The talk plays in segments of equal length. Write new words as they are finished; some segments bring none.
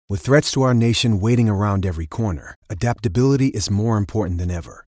With threats to our nation waiting around every corner, adaptability is more important than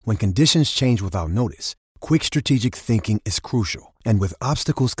ever. When conditions change without notice, quick strategic thinking is crucial. And with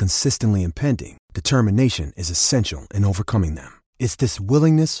obstacles consistently impending, determination is essential in overcoming them. It's this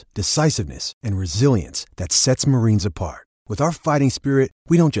willingness, decisiveness, and resilience that sets Marines apart. With our fighting spirit,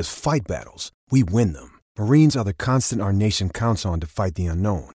 we don't just fight battles, we win them. Marines are the constant our nation counts on to fight the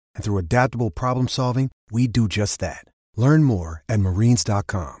unknown. And through adaptable problem solving, we do just that. Learn more at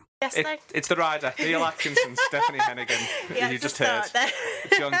marines.com. It's the rider, Neil Atkinson, Stephanie Hennigan. You just heard.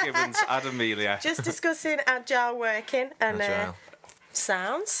 John Gibbons, Adam Melia. Just discussing agile working and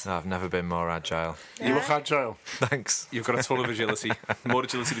sounds. No, I've never been more agile. Yeah. You look agile. Thanks. You've got a ton of agility. More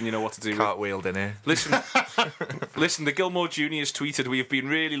agility than you know what to do with. Cartwheeled in here. Listen, the Gilmore Juniors tweeted, "We've been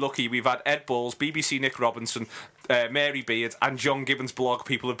really lucky. We've had Ed Balls, BBC Nick Robinson, Mary Beard and John Gibbons' blog.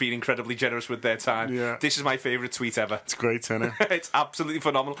 People have been incredibly generous with their time." Yeah. This is my favourite tweet ever. It's great, isn't it? It's absolutely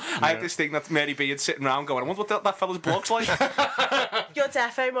phenomenal. Yeah. I had this thing that Mary Beard sitting around going, I wonder what that fella's blog's like. You're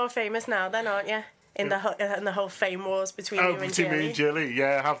defo more famous now then, aren't you? In the whole fame wars between you and Jilly. Between me and Jilly,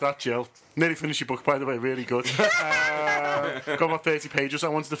 yeah, have that, Jill. Nearly finished your book, by the way, really good. Got about 30 pages. I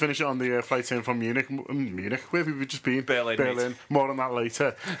wanted to finish it on the flight in from Munich, where have we just been? Berlin. More on that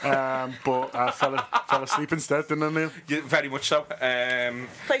later. But I fell asleep instead, didn't I, Neil? Yeah, very much so.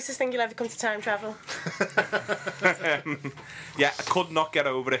 Closest thing you'll ever come to time travel. Yeah, I could not get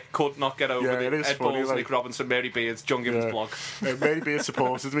over it. It is Ed funny, Balls, like, Nick Robinson, Mary Beard, John Gibbons' blog. Mary Beard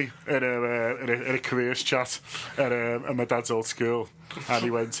supported me in a careers chat at my dad's old school. And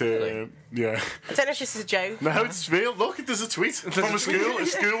he went to, yeah. I don't know if this is a joke. No, it's real. Look, there's a tweet from a school. A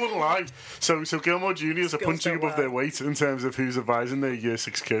school wouldn't lie. So Gilmore Juniors are punching above their weight in terms of who's advising their Year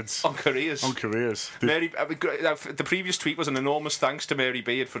 6 kids. On careers. The previous tweet was an enormous thanks to Mary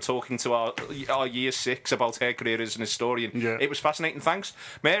Beard for talking to our Year 6 about her career as an historian. Yeah. It was fascinating. Thanks.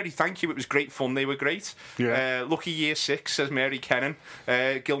 Mary, thank you. It was great fun. They were great. Yeah. Lucky Year 6, says Mary Kennan.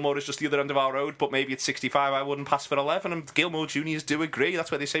 Gilmore is just the other end of our road, but maybe at 65 I wouldn't pass for 11. And Gilmore Juniors do agree.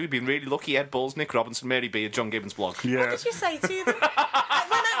 That's why they say we've been really lucky. Ed Balls, Nick Robinson, Mary Beard, John Gibbons' blog. Yeah. What did you say to them?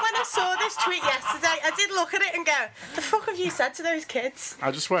 when I saw this tweet yesterday, I did look at it and go, the fuck have you said to those kids? I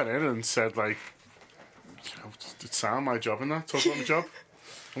just went in and said, like, you know, it's sound my job in that, talk about my job.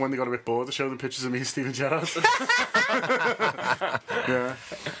 And when they got a bit bored, I showed them pictures of me and Stephen Gerrard. Yeah.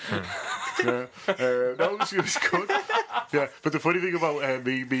 Yeah. No, it was good. Yeah, but the funny thing about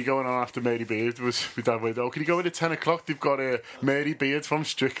me going on after Mary Beard was my dad went, can you go in at 10 o'clock? They've got Mary Beard from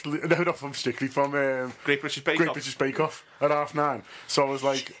Strictly. No, not from Strictly, from Great British Bake Off at 9:30. So I was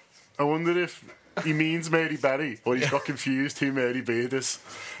like, I wonder if he means Mary Berry or he's got confused who Mary Beard is.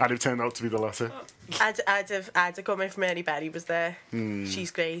 And it turned out to be the latter. I'd have come if Mary Berry was there.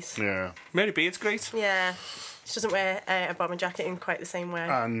 She's great. Yeah. Mary Beard's great. Yeah. She doesn't wear a bomber jacket in quite the same way.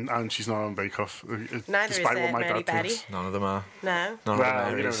 And she's not on Bake Off. Neither despite is what my Mary dad Berry. thinks. None of them are. No. None Well, of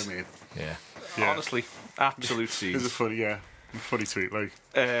them you know are. what I mean. Yeah. Honestly, absolute seas. It's a funny tweet, like.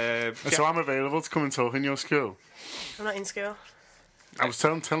 Yeah. So I'm available to come and talk in your school. I'm not in school. I was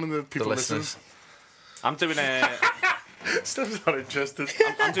telling the people The listening. listeners. I'm doing a... Steph's not interested.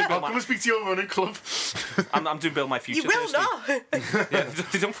 I'm doing I'll come and speak to your running club. I'm doing Build My Future. You will not. Yeah,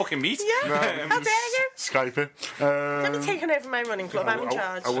 they don't fucking meet. Yeah. How dare you? Skype it. Don't be taking over my running club. I'm in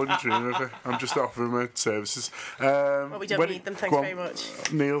charge. I wouldn't dream of it. I'm just offering my services. Well, we don't need them. Thanks very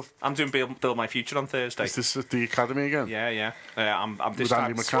much. Neil. I'm doing Build My Future on Thursday. Is this at the academy again? Yeah. I'm this With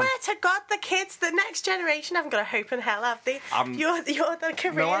Andy time. McCann. Swear to God, the kids, the next generation haven't got a hope in hell, have they? You're the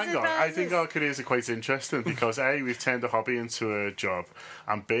careers No, hang on. I advisors. think our careers are quite interesting because A, we've turned a hobby into a job,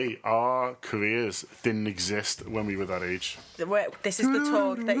 and B, our careers didn't exist when we were that age. This is the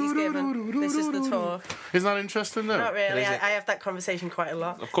talk that he's given. This is the talk. Isn't that interesting though? Not really. I have that conversation quite a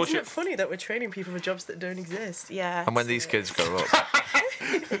lot. Of course. Isn't it funny that we're training people for jobs that don't exist? Yeah. And when these kids grow up,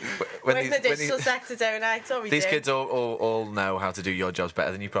 when the digital sector don't act, all we these do. kids all know how to do your jobs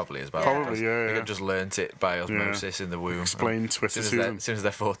better than you probably as well. Yeah. Probably, yeah. You've just learnt it by osmosis in the womb. Explain Twitter to them. As soon as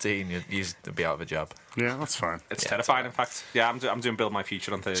they're 14, you'll be out of a job. Yeah, that's fine. It's terrifying, in fact. Yeah, I'm doing Build My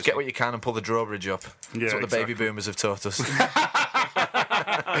Future on Thursday. Just get what you can and pull the drawbridge up. Yeah, That's what the baby exactly. boomers have taught us.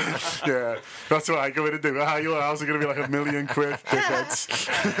 Yeah, that's what I go in and do. Your house are going to be like £1 million,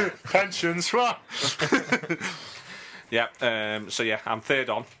 dickheads. Pensions, what? Yeah, so yeah, I'm third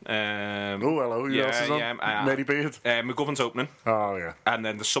on. Oh, hello. Who else is on? Mary Beard. McGovern's opening. Oh, yeah. And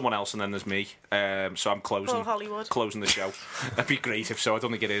then there's someone else, and then there's me. So I'm Paul Hollywood. closing the show. That'd be great if so. I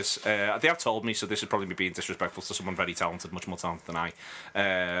don't think it is. They have told me, so this would probably be being disrespectful to someone very talented, much more talented than I.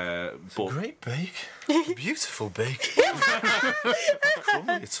 But Great bake. Beautiful bake.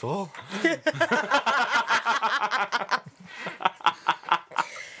 Crumbly at all.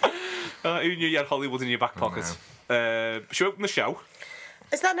 Who knew you had Hollywood in your back pocket? Should we open the show?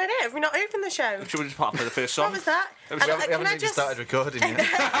 Is that not it? Have we not opened the show? Should we just play the first song? What was that? We haven't even started recording yet. Is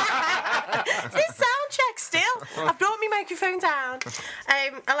this sound check still? I've brought my microphone down.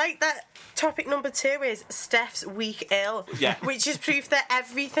 I like that topic number 2 is Steph's week ill. Yeah. Which is proof that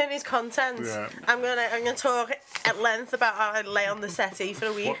everything is content. Yeah. I'm gonna talk at length about how I lay on the settee for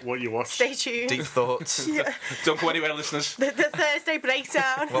a week. What you watched? Stay tuned. Deep thoughts. Yeah. Don't go anywhere, listeners. The Thursday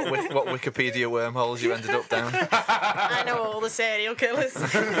breakdown. What Wikipedia wormholes you ended up down. I know all the serial killers.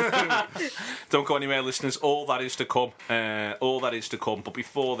 Don't go anywhere, listeners. All that is to come. All that is to come. But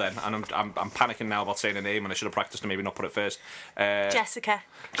before then, and I'm panicking now about saying a name, and I should have practiced and maybe not put it first. Jessica.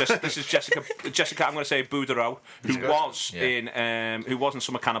 This is Jessica. Jessica, I'm going to say Boudreau, who was in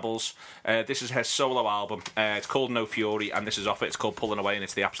Summer Cannibals. This is her solo album. It's called No Fury, and this is off it. It's called Pulling Away, and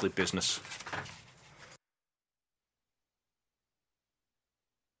it's the absolute business.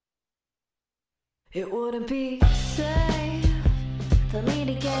 It wouldn't be safe for me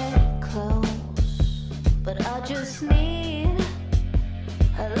to get close, but I just need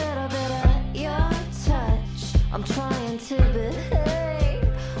a little bit of your touch. I'm trying to behave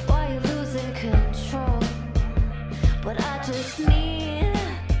while you're losing control, but I just need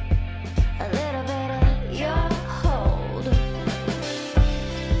a little bit of your hold.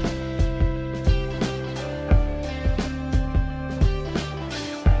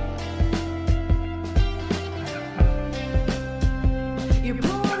 You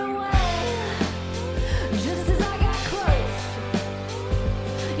pulled away just as I got close.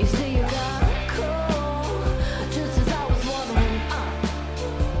 You say you got cold just as I was warming up.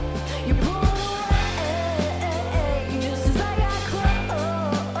 You pulled away just as I got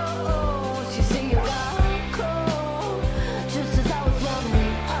close. You say you got cold just as I was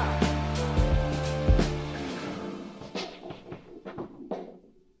warming up.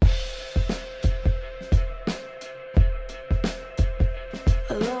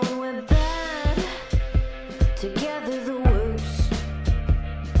 Alone we're bad, together the worst,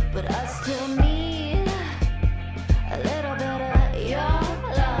 but I still need a little bit of your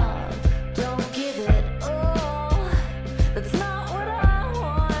love. Don't give it all, that's not what I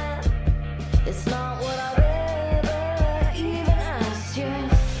want. It's not what I've ever even asked you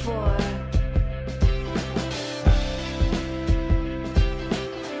for.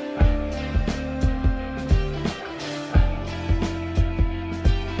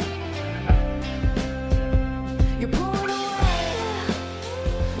 You pulled away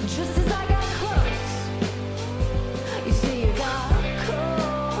just as I got close. You say you got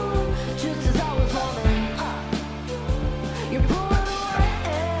cold just as I was warming up. You pulled away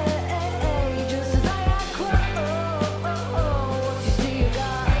just as I got close. You say you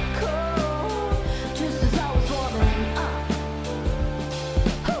got cold just as I was warming up.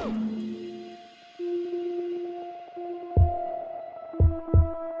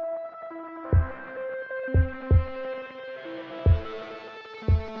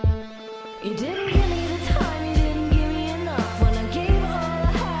 You didn't give me the time, you didn't give me enough. When I gave all I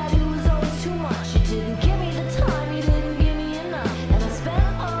had, it was always too much. You didn't give me the time, you didn't give me enough. And I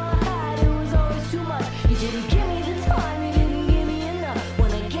spent all I had, it was always too much. You didn't give me the time, you didn't give me enough.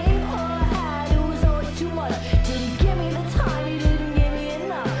 When I gave all I had, it was always too much. Didn't give me the time, you didn't give me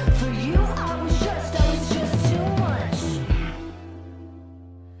enough. For you, I was just too much.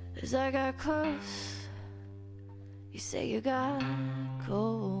 As I got close, you say you got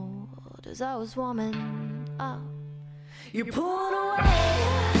cold as I was warming up. You pulled away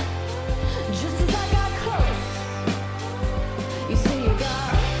just as I got close. You say you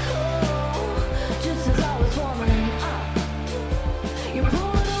got cold just as I was warming up. You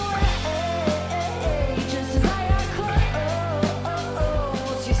pulled away just as I got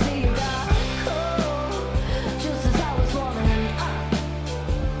close. You say you got cold just as I was warming up.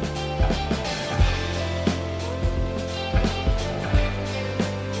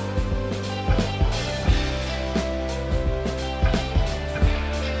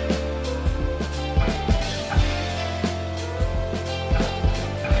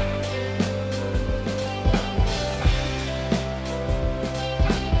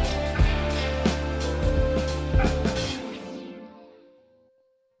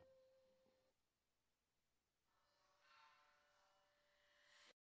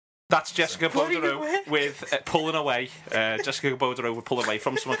 That's Jessica Boudreau with Pulling Away. Jessica Boudreau with Pulling Away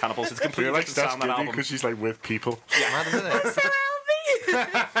from Summer Cannibals. It's a I completely feel like different that's sound, that good album. because she's like with people. Mad, isn't it? So healthy.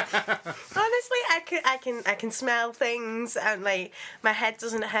 Honestly, I can smell things, and like my head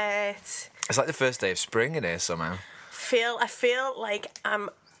doesn't hurt. It's like the first day of spring in here somehow. I feel like I'm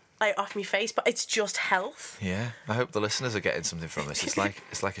like off my face, but it's just health. Yeah, I hope the listeners are getting something from this. It's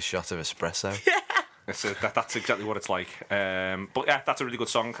like a shot of espresso. That's exactly what it's like. But yeah, that's a really good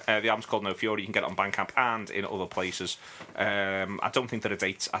song. The album's called No Fury. You can get it on Bandcamp and in other places. I don't think there are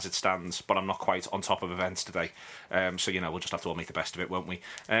dates as it stands, but I'm not quite on top of events today. So, we'll just have to all make the best of it, won't we?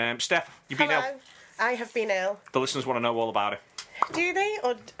 Steph, you've been ill. I have been ill. The listeners want to know all about it. Do they?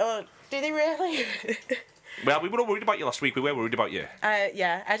 Or do they really? Well, we were worried about you last week. We were worried about you.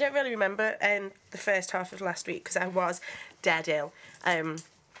 Yeah, I don't really remember the first half of last week because I was dead ill.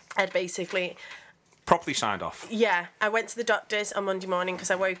 I'd basically... properly signed off. Yeah, I went to the doctors on Monday morning because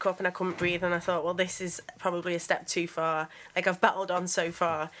I woke up and I couldn't breathe, and I thought, well, this is probably a step too far. Like, I've battled on so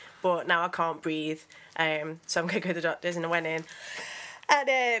far, but now I can't breathe. So I'm going to go to the doctors, and I went in.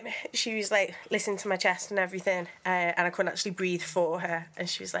 And she was like, listening to my chest and everything, and I couldn't actually breathe for her. And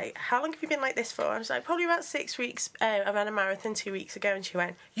she was like, how long have you been like this for? I was like, probably about 6 weeks. I ran a marathon 2 weeks ago. And she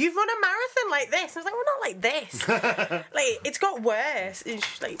went, you've run a marathon like this? And I was like, well, not like this. Like, it's got worse. And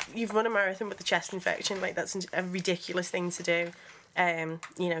she's like, you've run a marathon with a chest infection. Like, that's a ridiculous thing to do.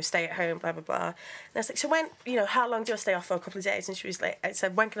 Stay at home, blah, blah, blah. And I was like, so when, how long do I stay off for? A couple of days? And she was like, I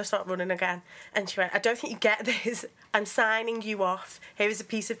said, when can I start running again? And she went, I don't think you get this. I'm signing you off. Here is a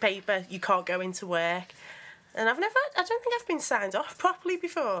piece of paper. You can't go into work. And I don't think I've been signed off properly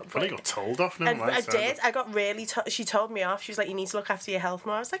before. But I got told off now. I did. I got really... she told me off. She was like, you need to look after your health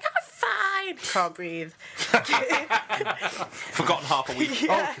more. I was like, I'm fine. Can't breathe. Forgotten half a week.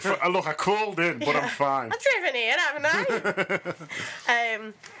 Yeah. Oh, look, I crawled in, but I'm fine. I've driven in, haven't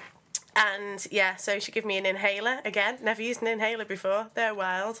I? And yeah, so she gave me an inhaler again. Never used an inhaler before. They're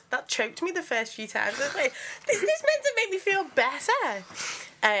wild. That choked me the first few times. I was like, this meant to make me feel better.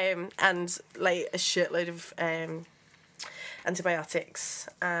 And like a shitload of antibiotics,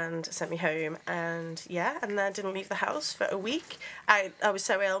 and sent me home. And yeah, and then I didn't leave the house for a week. I was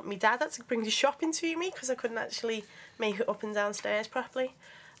so ill. My dad had to bring the shopping to me because I couldn't actually make it up and downstairs properly.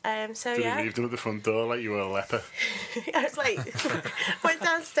 Did you leave them at the front door like you were a leper? I was like, went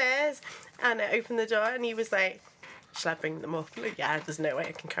downstairs and I opened the door and he was like, shall I bring them up? Like, yeah, there's no way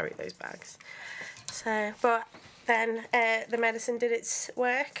I can carry those bags. So, but then the medicine did its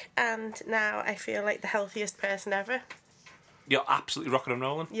work and now I feel like the healthiest person ever. You're absolutely rocking and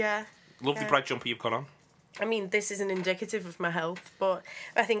rolling. Yeah. Lovely bright jumper you've got on. I mean, this isn't indicative of my health, but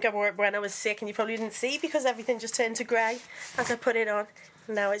I think I wore it when I was sick and you probably didn't see because everything just turned to grey as I put it on.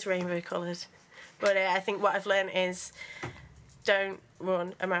 Now it's rainbow coloured. But I think what I've learned is don't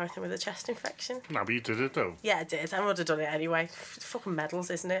run a marathon with a chest infection. No, but you did it though. Yeah, I did. I would have done it anyway. Fucking medals,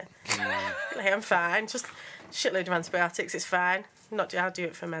 isn't it? Like, I'm fine. Just shitload of antibiotics, it's fine. I'll do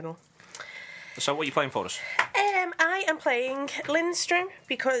it for a medal. So what are you playing for us? I am playing Lindstrom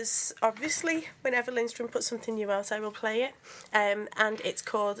because obviously whenever Lindstrom puts something new out I will play it. And it's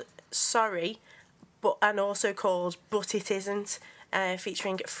called Sorry, and also called But It Isn't,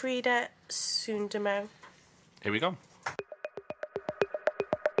 featuring Frida Sundemo. Here we go.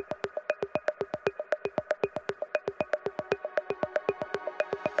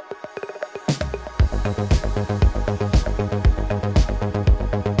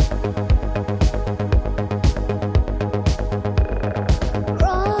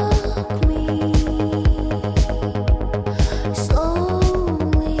 Rock me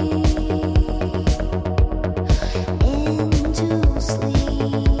slowly into sleep.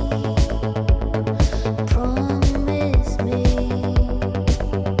 Promise me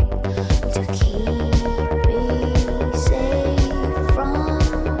to keep me safe from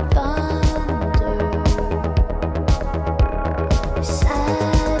thunder.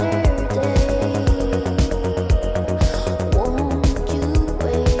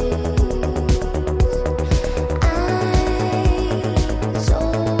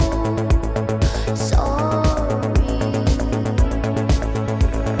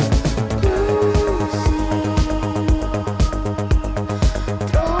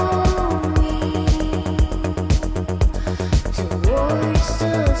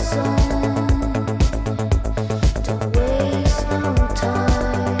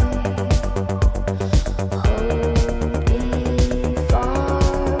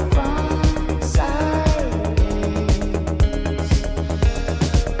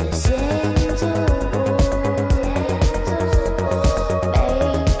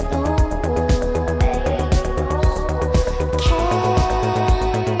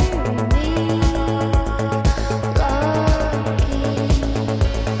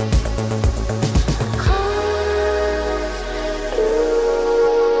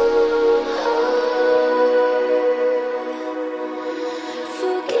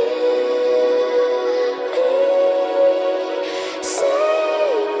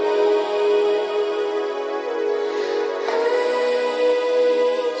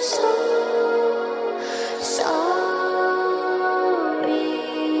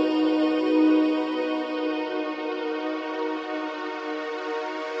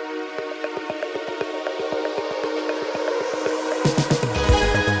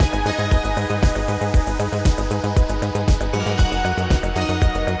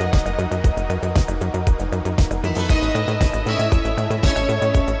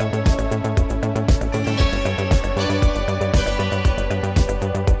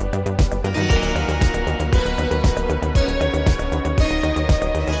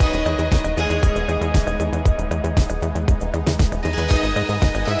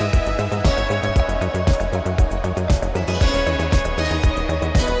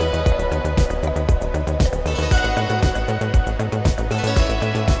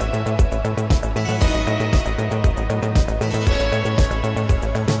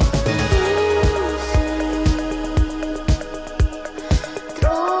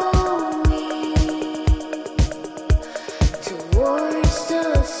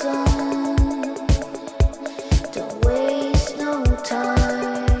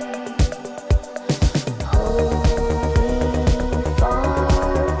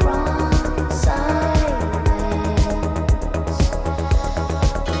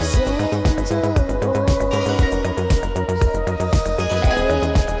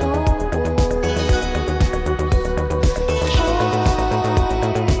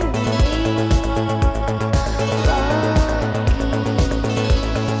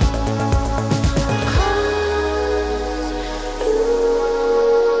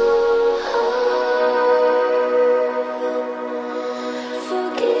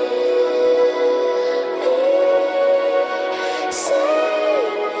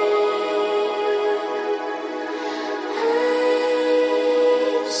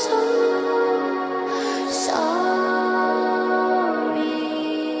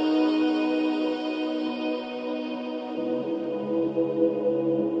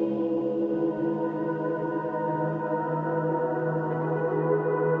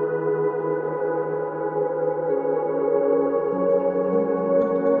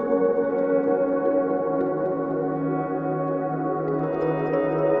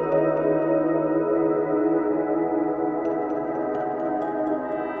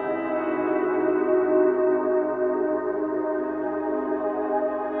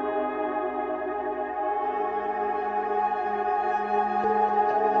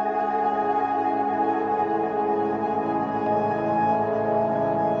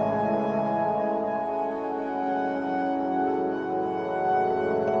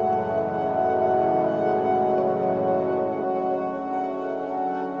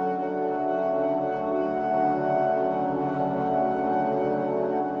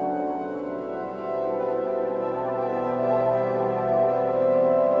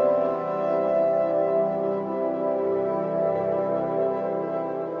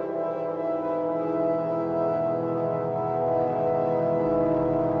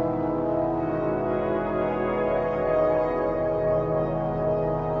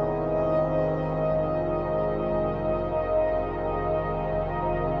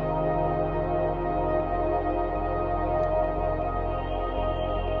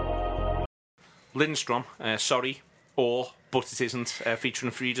 Lindstrom, Sorry, or But It Isn't,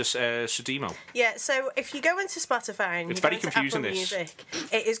 featuring Frida's Sudimo. Yeah, so if you go into Spotify and It's you go very into confusing, Apple this. Music,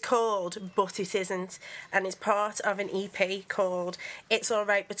 it is called But It Isn't, and it's part of an EP called It's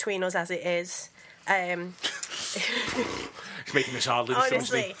Alright Between Us As It Is. It's making this hard, Lindstrom.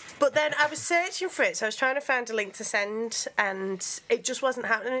 Honestly. But then I was searching for it, so I was trying to find a link to send, and it just wasn't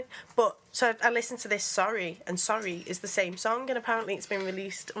happening. But so I listened to this Sorry, and Sorry is the same song, and apparently it's been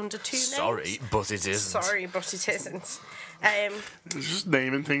released under 2 names. Sorry, but it isn't. Sorry, but it isn't. It's just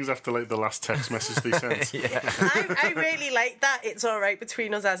naming things after like the last text message they sent. I really like that. It's Alright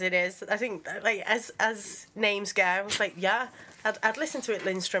Between Us As It Is. I think like as names go, I was like, yeah, I'd listen to it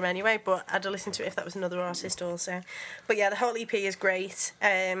Lindstrom anyway, but I'd listen to it if that was another artist also. But yeah, the whole EP is great.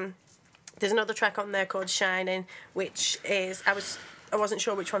 There's another track on there called Shining, which is I wasn't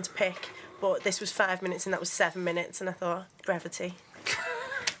sure which one to pick, but this was 5 minutes and that was 7 minutes, and I thought brevity.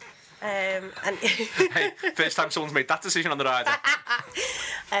 And Hey, first time someone's made that decision on the rider.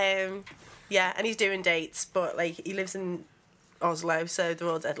 yeah, and he's doing dates, but like he lives in Oslo, so they're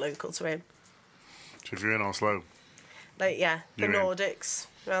all dead local to him. So if you're in Oslo, Like the You're in. Nordics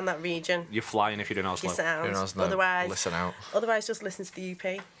around that region. You're flying if you're in Oslo. You sound. You're in Oslo, Otherwise, listen out. Otherwise, just listen to the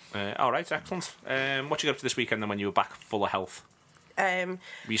UP. All right, excellent. What you got up to this weekend then when you were back full of health? Were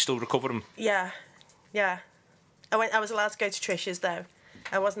you still recovering? Yeah. I was allowed to go to Trish's though.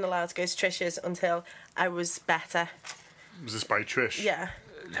 I wasn't allowed to go to Trish's until I was better. was this by Trish? Yeah.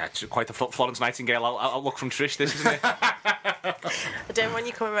 That's quite the Florence Nightingale outlook from Trish, this, isn't it? I don't want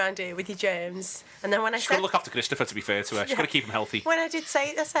you coming around here with your germs. And then when I She's got to said, look after Christopher, to be fair to her. She's got to keep him healthy. when I did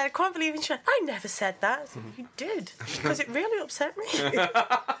say it, I said, I can't believe it. I never said that. You did. Because it really upset me.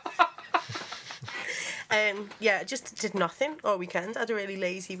 Yeah, I just did nothing all weekend. I had a really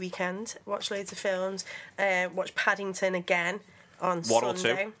lazy weekend. Watched loads of films. Watched Paddington again on One or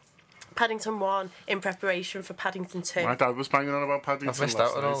Sunday. two? Paddington 1 in preparation for Paddington 2. My dad was banging on about Paddington. I've missed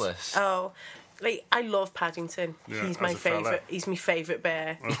last out on all night. this. Oh, like I love Paddington. Yeah, He's my as a fella. favourite. He's my favourite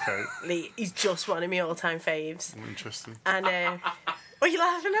bear. Okay, Like, he's just one of my all-time faves. interesting. And what are you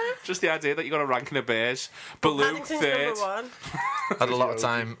laughing at? Just the idea that you got a ranking of bears. Baloo, Paddington's third. number 1. Had a lot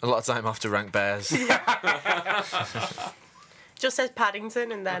of time off to rank bears. Just says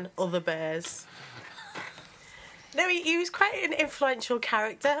Paddington and then other bears. No, he was quite an influential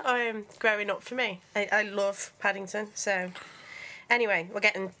character growing up for me. I love Paddington, so... Anyway, we're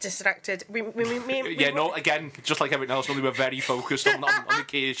getting distracted. Again, just like everything else, we were very focused on the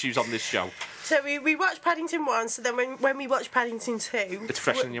key issues on this show. So we watched Paddington 1, so then when we watch Paddington 2... It's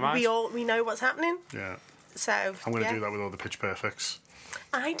fresh in your mind. We know what's happening. Yeah, So, I'm going to do that with all the Pitch Perfects.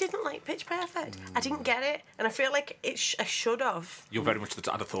 I didn't like Pitch Perfect. I didn't get it, and I feel like I should have. You're very much had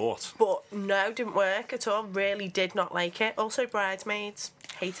a thought. But no, didn't work at all. Really did not like it. Also, Bridesmaids.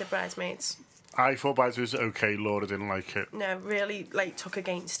 Hated Bridesmaids. I thought Bridesmaids was okay. Laura didn't like it. No, really, took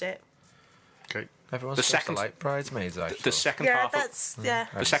against it. Okay. Everyone's The supposed second- to like Bridesmaids, I The thought. second Yeah, half. that's... Yeah.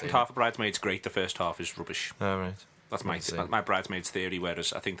 The second half of Bridesmaids great. The first half is rubbish. Oh, right. That's my Bridesmaids theory.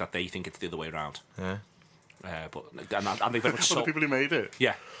 Whereas I think that they think it's the other way around. Yeah. And they very much Well, the sold. people who made it.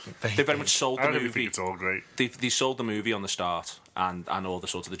 Yeah, they very much sold I the don't really movie. think it's all great. They sold the movie on the start and all the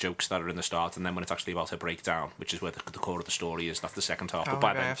sort of the jokes that are in the start, and then when it's actually about her breakdown, which is where the core of the story is, that's the second half. Oh, But by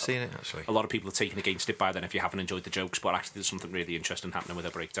maybe I then, have seen it, actually. a lot of people are taken against it by then if you haven't enjoyed the jokes, but actually there's something really interesting happening with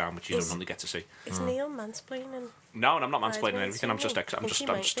her breakdown, which you don't only get to see. Is Neil mansplaining? No, and I'm not mansplaining Bridesmaids anything. I'm to just me. I'm Think just he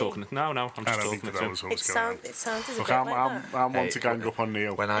I'm might just be. talking. No, I'm I just don't talking think to that him. was what was going on. It sounds as a Look, bit I'm like that. one to gang up on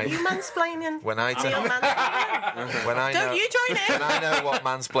Neil. When Are you I mansplaining? when I Neil mansplaining? when I Don't know you join in? when I know what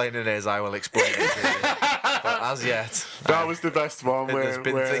mansplaining is, I will explain it to you. But as yet, That was the best one there's where,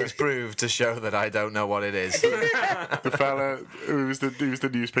 been where things proved to show that I don't know what it is. the fella who was the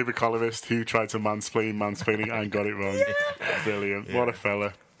newspaper columnist who tried to mansplaining and got it wrong. Brilliant. What a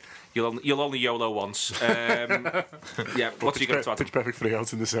fella. You'll only YOLO once. Yeah. What did you get to add? Pitch Perfect 3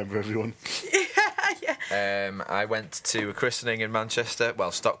 out in December, everyone. I went to a christening in Manchester,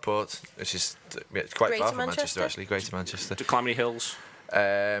 well, Stockport, which is it's quite Greater far from Manchester, Manchester? actually, Greater Manchester. To Calamity Hills.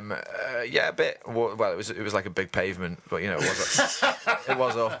 Yeah, a bit. Well, it was like a big pavement, but you know, it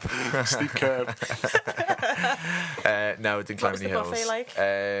was up. Steep curb. No, it didn't What climb was any the hills. buffet like?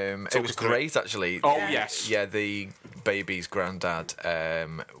 It was great, actually. Oh, Yeah. yes. Yeah, the baby's granddad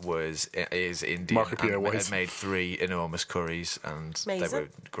is Indian Mark Pierre and White. had made 3 enormous curries, and they Amazing. were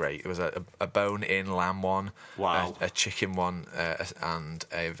great. It was a bone-in lamb one, Wow. a chicken one, and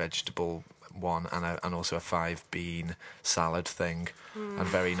a vegetable one, and also a 5-bean salad thing, and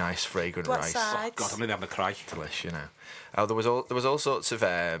very nice fragrant What rice. sides? God, I'm nearly having a cry. Delish, you know. Oh, there was all sorts of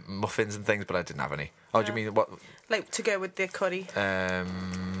muffins and things, but I didn't have any. Oh, do you mean what? Like to go with the curry.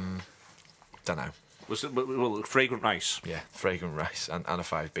 Don't know. Was it fragrant rice? Yeah, fragrant rice and a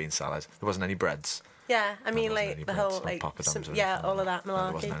 5 bean salad. There wasn't any breads. Yeah, I mean, wasn't like any the breads whole or like poppadoms or yeah, anything all like of that that. No,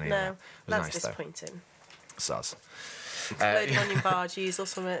 there wasn't malarkey. any of No, that. It was that's nice, though. disappointing. Soz. Load of onion barges or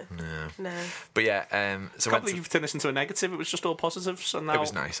something. No. But yeah, so I Can't went believe you've turned this into a negative. It was just all positives, and now it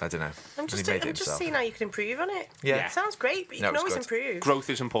was nice. I don't know. I'm And just, he made it I'm just himself. seeing how you can improve on it. Yeah. It sounds great, but you No, can it's always good. improve. growth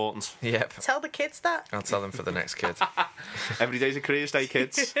is important. Yep. Tell the kids that. I'll tell them for the next kid. Every day's a careers day,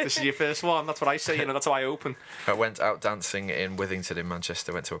 kids. This is your first one. That's what I say. That's how I open. I went out dancing in Withington in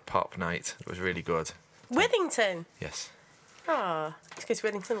Manchester. Went to a pop night. It was really good. Withington. Yes. Oh, you go to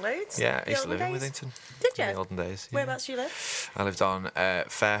Withington loads. Yeah, I used to The live in olden days? Withington. Did you? In the olden days. Yeah. Whereabouts do you live? I lived on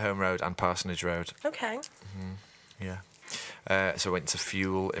Fairholme Road and Parsonage Road. Okay. Yeah. So I went to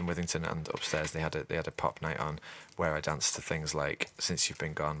Fuel in Withington, and upstairs they had a pop night on where I danced to things like "Since You've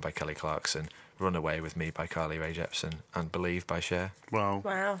Been Gone" by Kelly Clarkson, "Run Away with Me" by Carly Rae Jepsen, and "Believe" by Cher. Wow.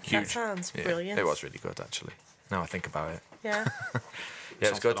 Wow, that Huge. sounds Yeah, brilliant. It was really good, actually. Now I think about it. Yeah. Yeah,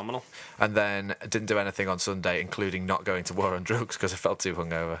 it was Sounds good. phenomenal. And then I didn't do anything on Sunday, including not going to War on Drugs because I felt too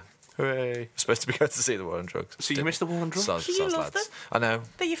hungover. Hooray! I'm supposed to be going to see the War on Drugs. So you missed the War on Drugs? Soz, You soz, love lads. them? I know.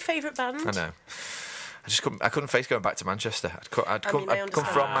 They're your favourite band. I know. I couldn't face going back to Manchester. I'd come I from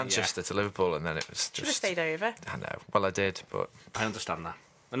understand. Manchester to Liverpool, and then it was Should have just. stayed over. I know. Well, I did, but I understand that.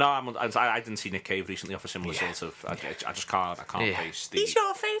 No, I didn't see Nick Cave recently off a similar sort of. I just can't. I can't Yeah. face the. He's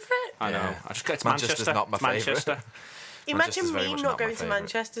your favourite? I know. Yeah. It's Manchester's Manchester. not my It's Manchester. Imagine Manchester's very me much not not my going to favourite.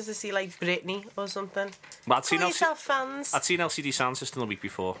 Manchester to see like Britney or something. Well, I'd Call seen yourself fans. I'd seen LCD Sound System the week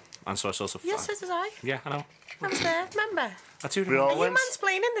before, and so I sort of. Yes, so did I. Yeah, I know. I was there, remember? I do We remember. all Are you went.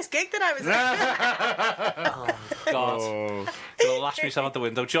 mansplaining this gig that I was at? God, Oh, gonna lash myself out the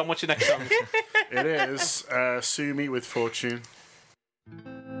window. John, what's your next song? it is "Sue Me with Fortune."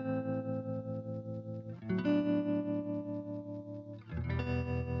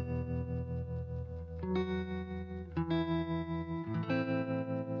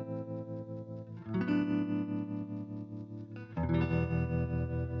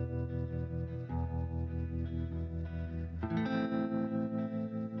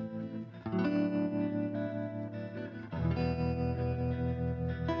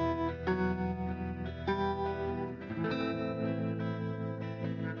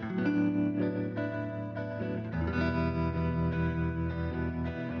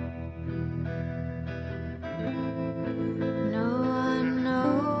 No one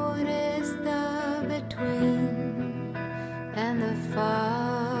noticed the between and the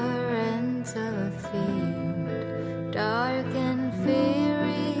far ends of a field. Dark and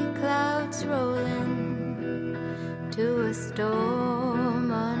fiery clouds rolling to a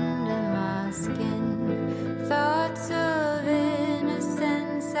storm under my skin. Thoughts of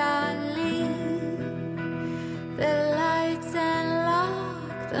innocence I leave the lights and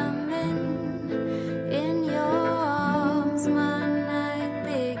lock them in your arms my night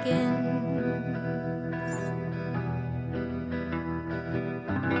begins.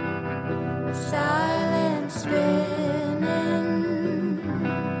 Silent spinning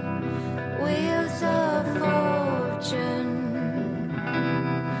wheels of fortune.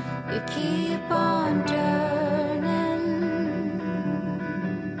 You keep on turning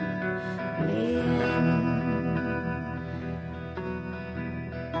me in.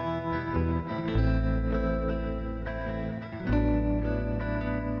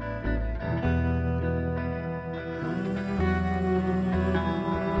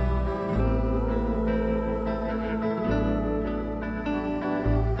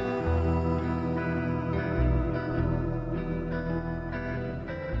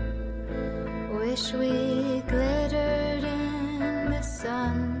 Wish we glittered in the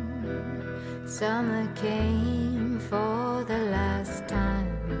sun. Summer came for the last time.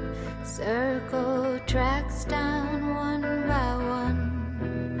 Circle tracks down one by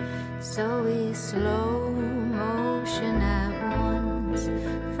one. So we slow motion at once.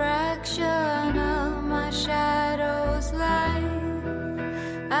 Fraction of my shadow's life.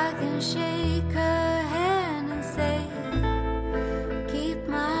 I can shake her hand and say, keep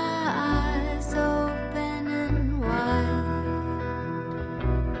my eyes open and wide.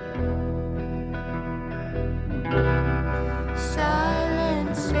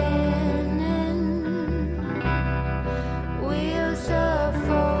 Silent spinning wheels of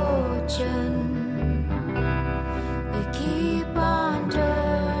fortune.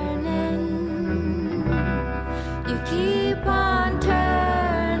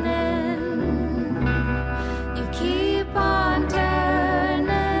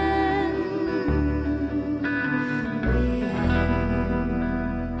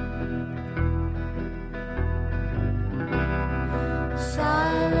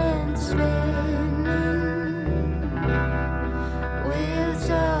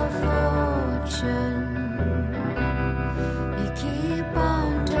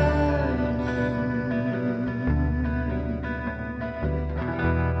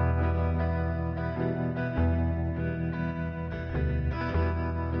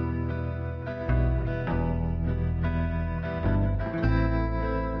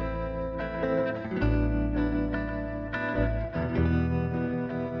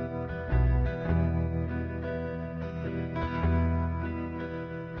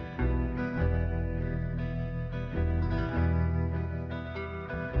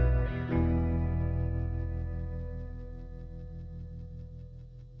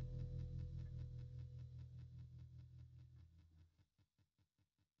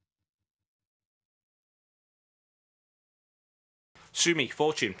 Sue me,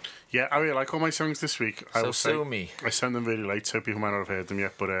 Fortune. Yeah, I really like all my songs this week. I will say, sue me. I sent them really late, so people might not have heard them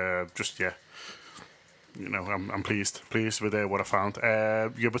yet, but just, yeah. You know, I'm pleased with what I found.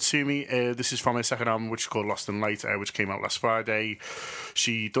 But Sue me, this is from her second album, which is called Lost in Light, which came out last Friday.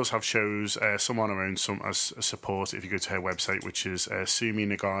 She does have shows, some on her own, some as support. If you go to her website, which is Sumi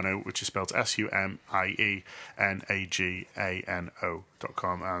Nagano, which is spelled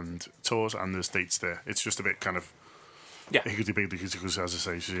SUMIENAGANO.com, and tours, and there's dates there. It's just a bit kind of because, as I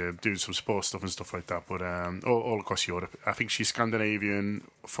say, she's doing some sports stuff and stuff like that. But all across Europe, I think she's Scandinavian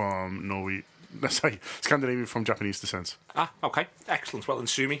from Norway. Scandinavian from Japanese descent. Ah, okay. Excellent. Well, then,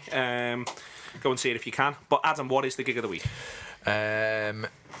 sue me. Go and see it if you can. But, Adam, what is the gig of the week?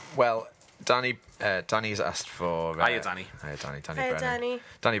 Well, Danny's asked for... Hiya, Danny. Hiya, Danny. Danny Hiya, Brennan. Danny.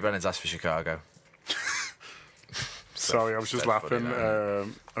 Danny Brennan's asked for Chicago. Sorry, I was just laughing.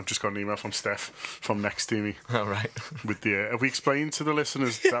 Funny, I've just got an email from Steph from next to me. All right. With the have we explained to the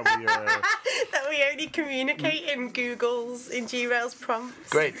listeners that we That we only communicate in Google's, in Gmail's prompts.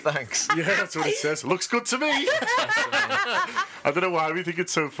 Great, thanks. yeah, that's what it says. Looks good to me. I don't know why we think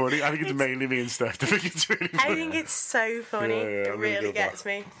it's so funny. I think it's mainly me and Steph. I think it's really funny. I think it's so funny. Yeah, It I'm gonna really go gets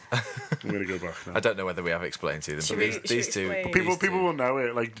back. me. I'm going to go back now. I don't know whether we have explained to them, Should but we- these should two... we explain? these People two- will know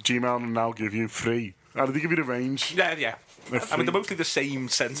it. Like Gmail will now give you free. How do they give you the range? Yeah. I mean, they're mostly the same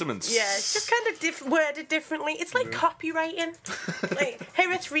sentiments. Yeah, it's just kind of worded differently. It's like copywriting. Like,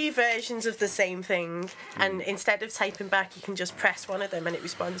 here are 3 versions of the same thing, and instead of typing back, you can just press one of them and it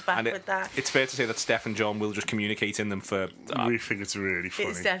responds back And with that. it's fair to say that Steph and John will just communicate in them for We think it's really funny.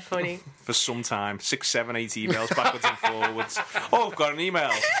 It's dead funny. for some time. 6, 7, 8 emails backwards and forwards. Oh, I've got an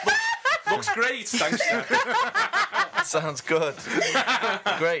email. Looks great. Thanks, Steph. Sounds good.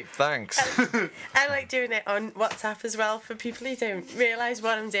 Great, thanks. I like doing it on WhatsApp as well for people who don't realise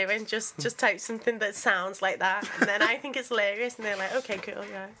what I'm doing. Just type something that sounds like that, and then I think it's hilarious, and they're like, "Okay, cool,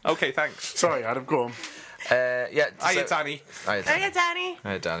 yeah." Okay, thanks. Sorry, Adam, go on. Yeah. Hiya, Danny. Hiya, Danny. Hiya, Danny.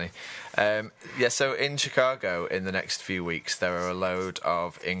 Hi, Danny. Yeah, so in Chicago in the next few weeks, there are a load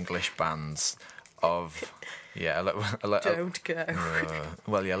of English bands of... Yeah, Don't go.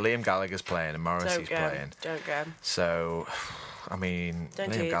 well, yeah, Liam Gallagher's playing and Morrissey's Don't go. playing. Don't go. So, I mean, Don't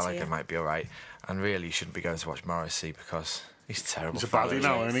do Liam it to Gallagher you. might be all right. And really, you shouldn't be going to watch Morrissey because he's a terrible. He's a fellow, baddie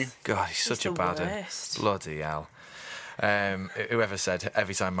isn't now, he? isn't he? God, he's such a the baddie. worst. Bloody hell. Whoever said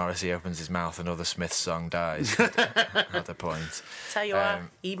every time Morrissey opens his mouth, another Smith song dies. Not the point. Tell you what,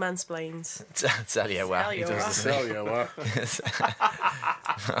 he mansplains. Tell you what, Tell he you does what. the same. Hell yeah,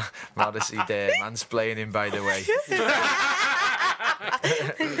 what? Modesty Day, mansplaining, by the way.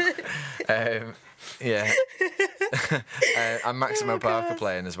 Yeah. And Maximo Parker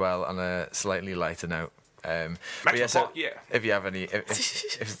playing as well on a slightly lighter note. But Maximo so Park, yeah. If you have any,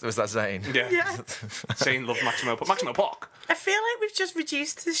 if was that Zane? Yeah. Saying love Maximo Park. I feel like we've just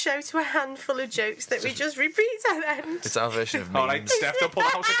reduced the show to a handful of jokes that we just repeat at the end. It's our version of memes. All right, Steph, don't pull the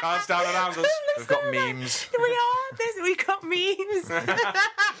house of cards down around us. We've got memes. We've got memes.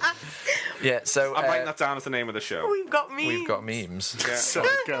 Yeah, so I'm writing that down as the name of the show. We've got memes. we've got memes. Yeah. So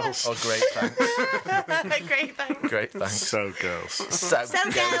girls. Oh, great, thanks. Great, thanks. Great, thanks. So girls. So, So,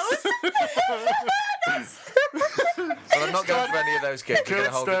 girls. Well, I'm not going for any of those kids. We're going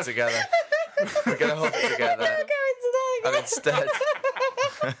to hold it together. We're going to hold it together. And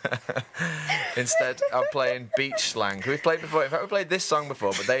instead, I'm playing beach slang. We've played before. In fact, we played this song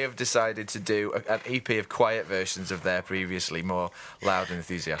before, but they have decided to do an EP of quiet versions of their previously more loud and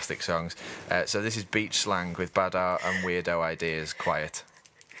enthusiastic songs. So this is beach slang with bad art and weirdo ideas. Quiet.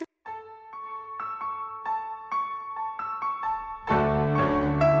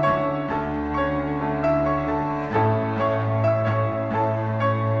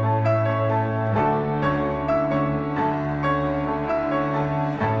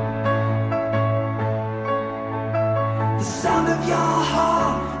 The sound of your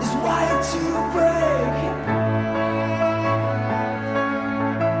heart is wired to break.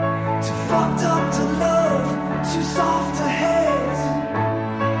 Too fucked up to love, too soft to hate.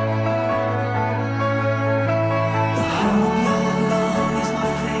 The hum of your lung is my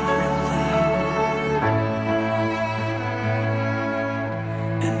favorite thing.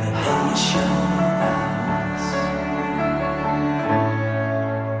 And the air you show us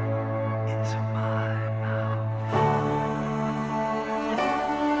into my mouth.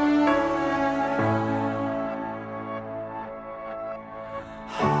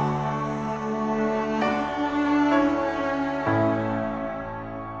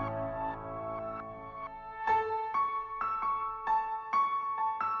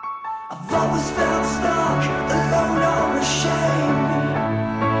 I've always felt stuck, alone or ashamed.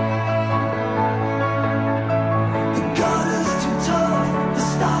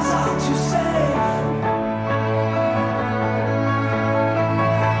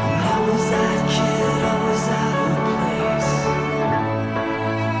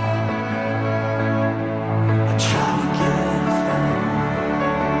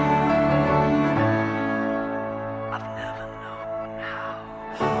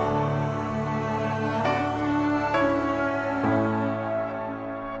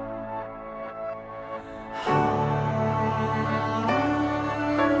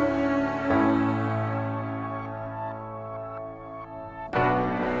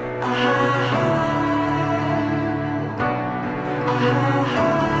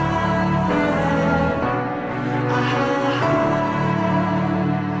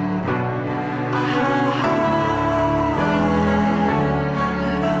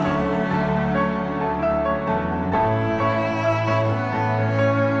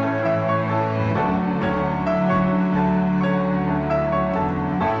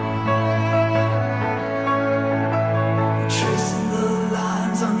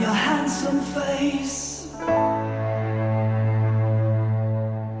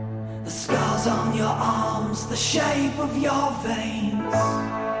 scars on your arms, the shape of your veins.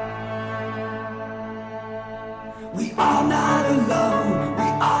 We are not alone, we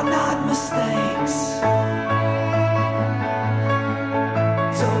are not mistakes.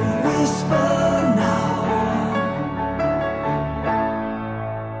 Don't whisper now.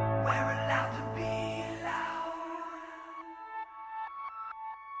 We're allowed to be loud.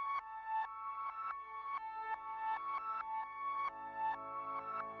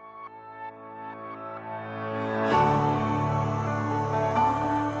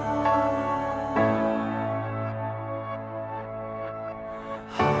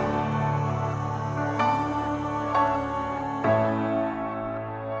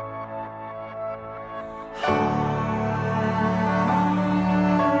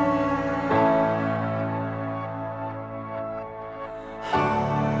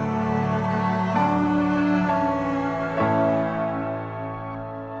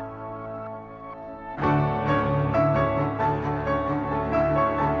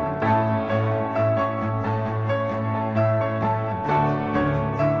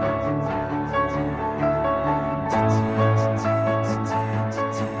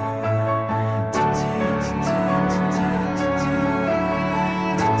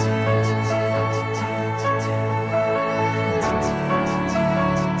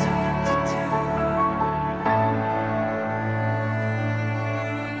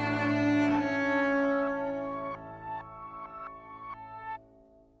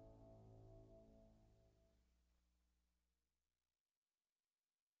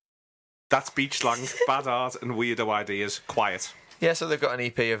 That's Beach Slang, Bad Art and Weirdo Ideas, Quiet. Yeah, so they've got an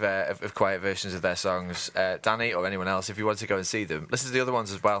EP of quiet versions of their songs. Danny or anyone else, if you want to go and see them, listen to the other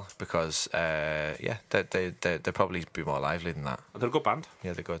ones as well, because they'll probably be more lively than that. They're a good band.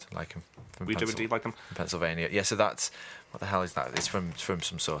 Yeah, they're good. Like them. We do indeed like them. From Pennsylvania. Yeah, so that's, what the hell is that? It's from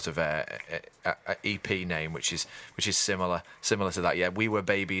some sort of EP name, which is similar to that. Yeah, We Were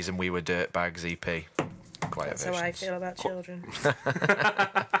Babies and We Were Dirtbags EP. Quiet That's versions. how I feel about children.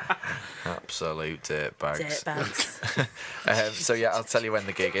 Absolute dirtbags. Dirtbags. So yeah, I'll tell you when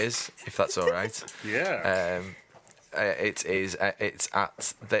the gig is, if that's all right. Yeah. It's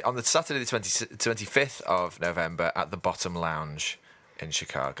on the Saturday the 25th of November at the Bottom Lounge in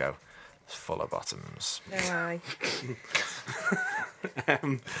Chicago. It's full of bottoms. No lie.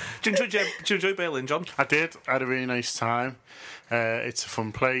 Do you enjoy Berlin, John? I did. I had a really nice time. It's a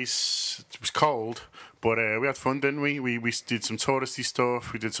fun place. It was cold, but we had fun, didn't we? We did some touristy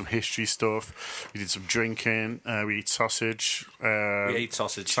stuff. We did some history stuff. We did some drinking. We ate sausage. We ate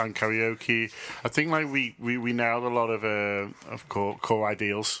sausage. Sang karaoke. I think like we nailed a lot of core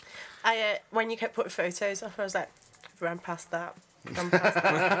ideals. When you kept putting photos up, I was like, I've ran past that.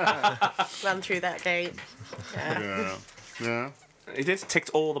 Ran through that gate. Yeah. He did. Ticked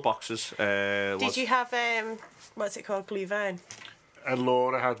all the boxes. Did you have what's it called, glühwein?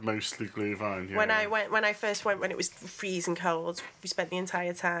 Laura had mostly glühwein. Yeah. When I first went, when it was freezing cold, we spent the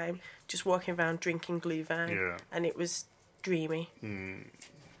entire time just walking around drinking glühwein. Yeah. And it was dreamy.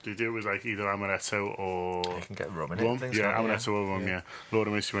 Did it was like either amaretto or You can get rum in it. rum. Things, Yeah, can't you? amaretto or rum. Yeah. Laura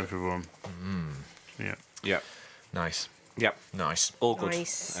mostly went for rum. Yeah. Yeah. Nice. Yep. Nice. All good.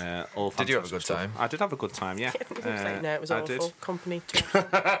 Nice. All Did you have a fantastic good stuff. time? I did have a good time, yeah. It was like, no, it was I awful. did. Company. Did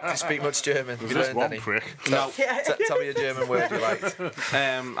you speak much German? Have you Just learned one any? prick. No. Tell me a German word you liked.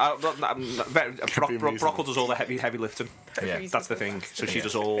 Brockle does all the heavy lifting. Yeah. That's the thing. So she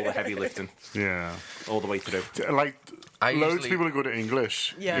does all the heavy lifting Yeah. all the way through. Like I loads usually- of people are good at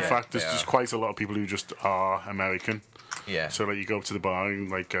English. Yeah. In fact, there's they just are. quite a lot of people who just are American. Yeah. So like you go up to the bar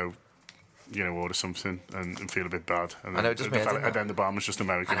and like go, order something and feel a bit bad. And I know, it does me head in, and then the barman's just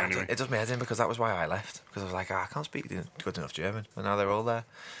American anyway. It does me head in because that was why I left. Because I was like, I can't speak good enough German. And now they're all there.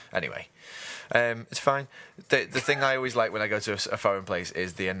 Anyway, it's fine. The thing I always like when I go to a foreign place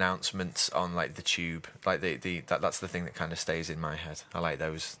is the announcements on like the tube. Like that's the thing that kind of stays in my head. I like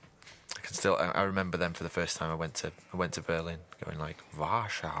those. I remember them for the first time I went to Berlin, going like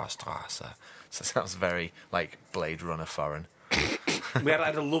Warschauer Straße. So it sounds very like Blade Runner foreign. We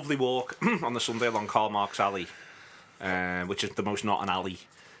had a lovely walk on the Sunday along Karl Marx Alley, which is the most not an alley.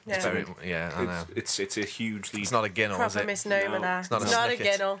 Yeah. I know. It's a hugely. It's not a ginnel, is Proper it? misnomer. No, It's not a not a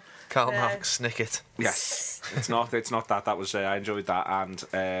snicket. ginnel. Karl No. Marx Snicket. Yes, it's not that. That was I enjoyed that,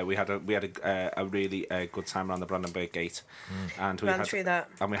 and we had a really good time around the Brandenburg Gate, and we Ran had through that.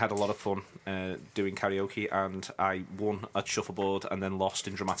 and we had a lot of fun doing karaoke, and I won at shuffleboard and then lost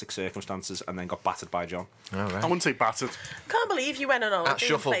in dramatic circumstances and then got battered by John. All I right. wouldn't say battered. Can't believe you went on holiday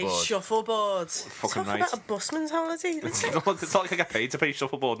and played shuffleboard. shuffleboards. Fucking Talk right. about a busman's holiday. It's not like I get paid to play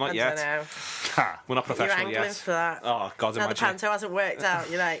shuffleboard, not I yet. don't know. Ha. We're not You're professional angling yet. for that. Oh God, Now the imagine. panto hasn't worked out.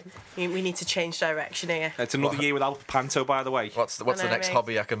 You're like, We need to change direction here. It's another year without Panto, by the way. What's the next mate.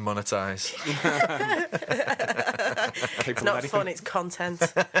 hobby I can monetize? It's not fun, it's content.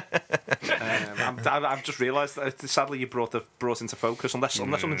 I've just realised that sadly you brought into focus. Unless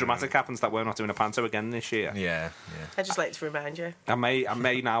something dramatic happens, that we're not doing a Panto again this year. Yeah. I'd just like to remind you. I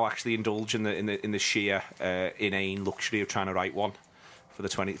may now actually indulge in the sheer inane luxury of trying to write one for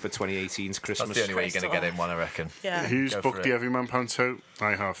 2018's Christmas. That's the only way you're going to get in one, I reckon. Yeah. Who's Go booked for the it. Everyman Panto?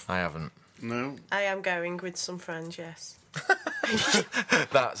 I have. I haven't. No. I am going with some friends, yes.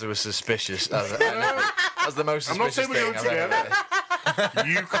 That was suspicious. That's the most I'm not suspicious saying we're thing going I've ever heard.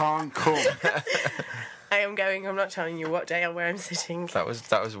 You can't come. I am going. I'm not telling you what day or where I'm sitting. That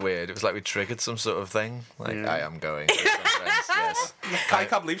was weird. It was like we triggered some sort of thing. Like, Yeah. I am going. With some friends, yes. I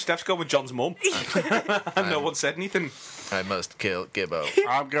can't believe Steph's going with John's mum. And no one said anything. I must kill Gibbo.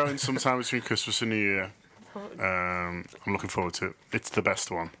 I'm going sometime between Christmas and New Year. I'm looking forward to it. It's the best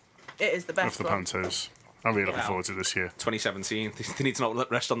one It is the of best the one. Pantos. I'm really looking Wow. forward to this year. 2017. They need to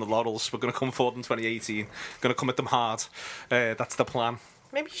not rest on the laurels. We're going to come forward in 2018. Going to come at them hard. That's the plan.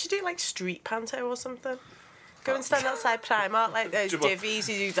 Maybe you should do like street panto or something. Go and stand outside Primark like those divvies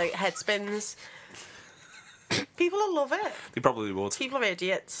who do like head spins. People will love it. They probably would. People are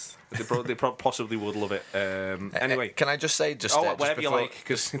idiots. They possibly would love it. Anyway. Can I just say, just Whatever before, you like,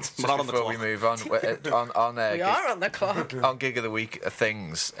 because it's just not on the before clock. we move on, on We are on the clock. on Gig of the Week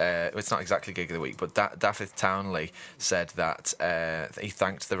things, it's not exactly Gig of the Week, but Daffith Townley said that he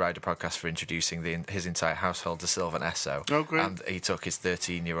thanked the Rider podcast for introducing his entire household to Sylvan Esso. Oh, great. And he took his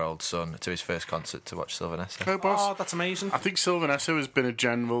 13-year-old son to his first concert to watch Sylvan Esso. Oh, boss. Oh, that's amazing. I think Sylvan Esso has been a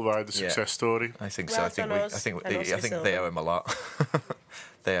general rider success story. I think Well so. done us, and also I think they Sylvan. owe him a lot.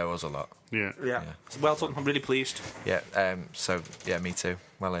 They owe us a lot. Yeah. Yeah. Well done. I'm really pleased. Yeah. So yeah, me too.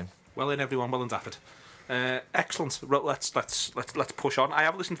 Well in. Well in, everyone. Well in, Dafford. Excellent. Right, let's push on. I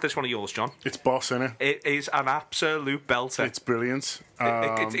have listened to this one of yours, John. It's boss, innit? It is an absolute belter. It's brilliant.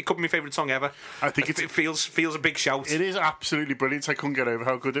 It could be my favourite song ever. I think it feels a big shout. It is absolutely brilliant. I couldn't get over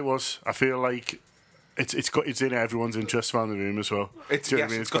how good it was. I feel like it's in everyone's interest around the room as well. It's Do you know what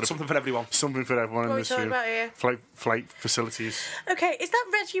I mean? it's got something for everyone. Something for everyone What are in we this talking room. about here? Flight facilities. Okay, is that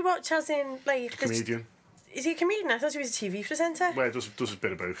Reggie Watch as in like the- Comedian. Is he a comedian? I thought he was a TV presenter. Well, it does a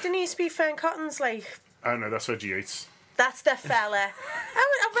bit of both. Didn't he used to be Fern Cotton's like? I don't know, that's Reggie Yates. That's the fella.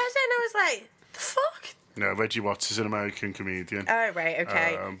 I read it and I was like, the fuck? No, Reggie Watts is an American comedian. Oh right,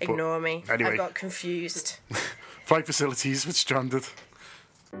 okay. But Ignore me. anyway. I got confused. Flight facilities with Stranded.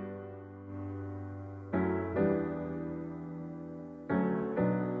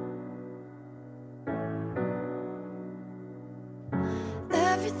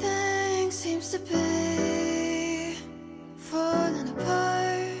 Everything seems to be falling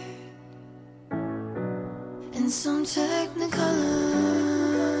apart in some technicolor.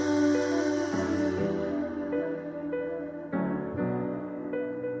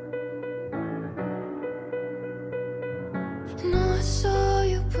 And I saw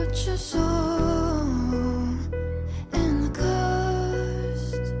you put your soul in the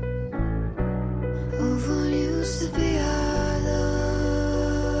cost of what used to be our love.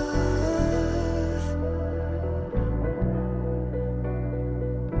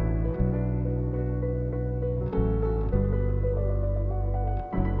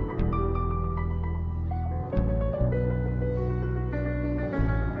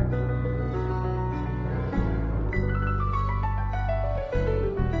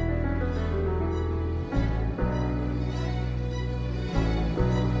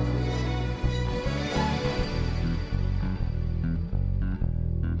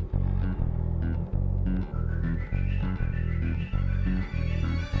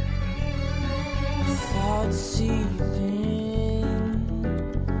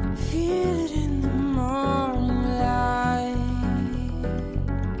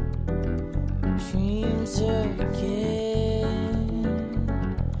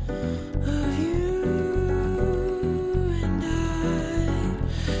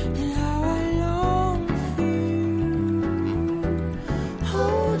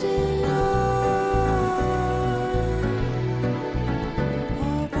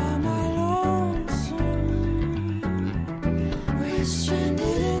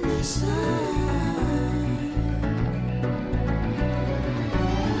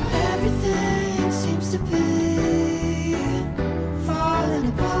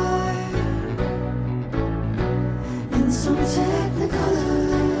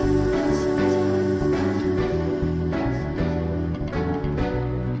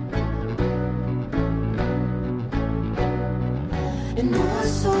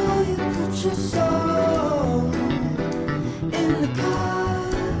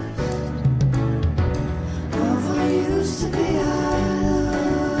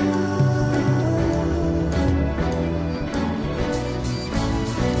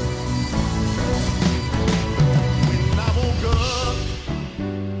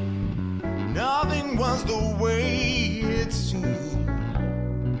 was the way it seemed.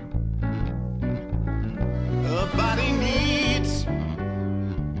 A body needs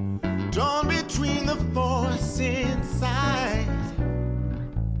torn between the force inside.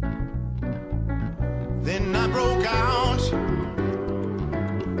 Then I broke out,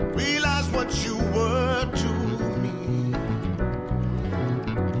 realized what you were to me.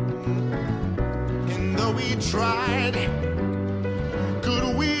 And though we tried,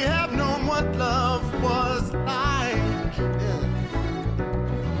 could we have known what love was like? Yeah.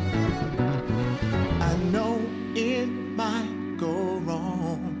 I know it might go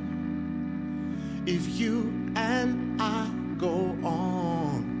wrong if you and I go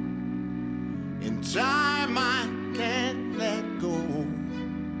on. In time I can't let go.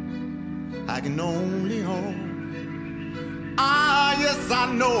 I can only hope. Ah, yes,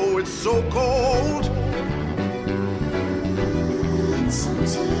 I know it's so cold. So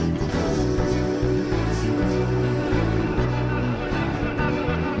take the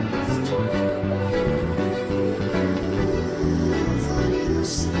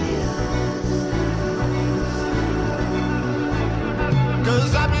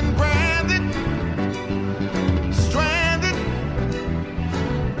Cause I've been branded, stranded,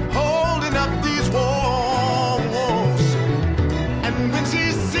 holding up these walls. And when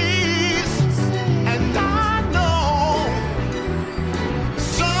she sees, and I know,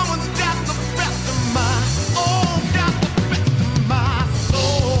 someone's got the best of my, oh, got the best of my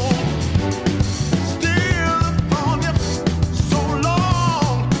soul. Still upon you so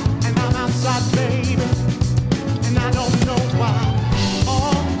long, and I'm outside, baby, and I don't know why.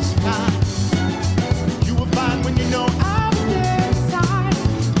 All this time, you were fine when you know I'm inside.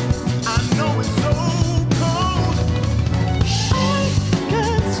 I know it's so cold. I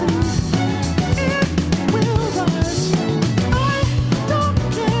can see it will rise. I don't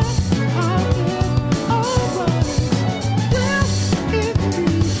care how it all runs. Will it be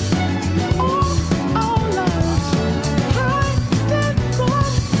all our lives? Hide that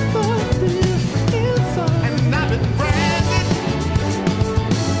one for the inside. And I've been branded,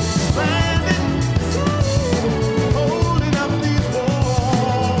 stranded, holding up these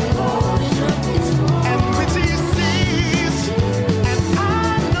walls. And when she sees, and I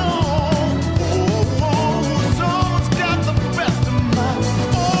know, someone's got the best of my,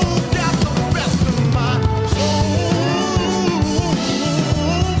 got the best of my soul.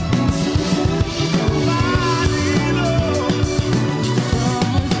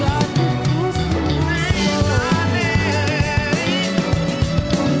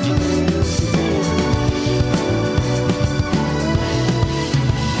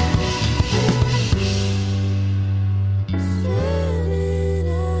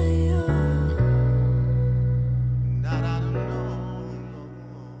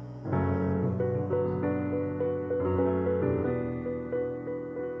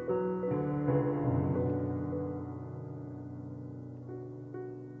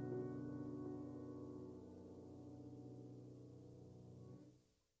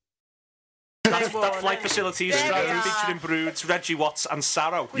 That's Flight Facilities, There we are. featuring Broods, Reggie Watts and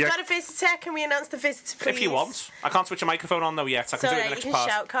Sarrow. We've got a visitor. Can we announce the visitor, please? If you want. I can't switch a microphone on though yet. I can do it in the Sorry, you next can part.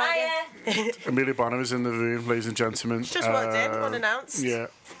 shout, can't you? Amelia Bonham is in the room, ladies and gentlemen. Just walked in, unannounced. Yeah.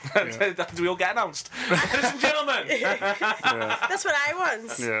 Do we all get announced? Ladies and gentlemen! That's what I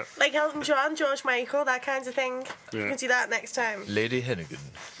want. Yeah. Like Elton John, George Michael, that kind of thing. Yeah. We can do that next time. Lady Hennigan.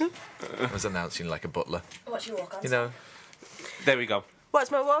 I was announcing like a butler. What's your walk on? You know. There we go. What's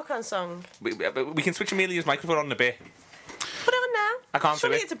my walk-on song? We can switch Amelia's microphone on in a bit. Put it on now. I can't do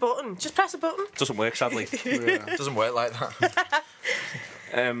Surely it. it's a button. Just press a button. Doesn't work, sadly. It doesn't work like that.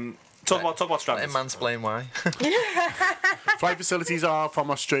 Talk about Let Stranded. him mansplain why. Flight Facilities are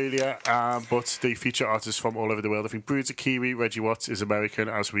from Australia, but they feature artists from all over the world. I think Broods are Kiwi, Reggie Watts is American,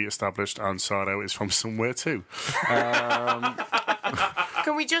 as we established, and Sardo is from somewhere too.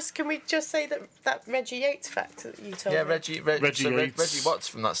 Can we just say that Reggie Yates fact that you told Yeah, me? Reggie Yates. Reggie Watts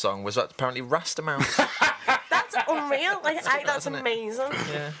from that song was apparently Rasta Mouse. That's unreal. Like, that's isn't it? amazing.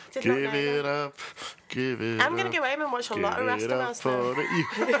 Yeah. Did not Give know it that. up, give it I'm up. gonna go home and watch a lot of Give Rasta it up Mouse now. for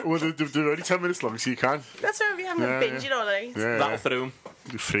it. Well, they're only 10 minutes long, so you can. That's why we haven't been binging all night. Yeah, That'll through 'em.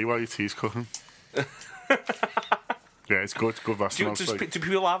 You're free while your tea's cooking. Yeah, it's good Rasta Mouse. Do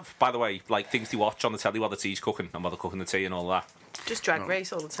people have, by the way, like things they watch on the telly while the tea's cooking and while they're cooking the tea and all that? Just Drag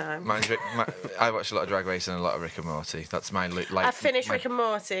Race all the time. I watch a lot of Drag Race and a lot of Rick and Morty. That's my like. I finished Rick and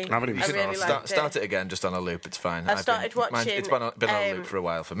Morty. I haven't even I really liked Start it again, just on a loop. It's fine. I started watching. It's been on a loop for a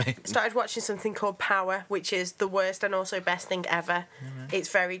while for me. Started watching something called Power, which is the worst and also best thing ever. It's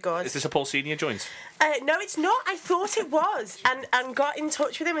very good. Is this a Paul Senior joint? No, it's not. I thought it was, and got in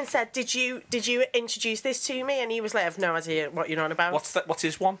touch with him and said, "Did you introduce this to me?" And he was like, "I've no idea what you're on about." What's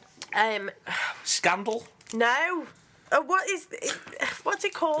his one? Scandal. No. What's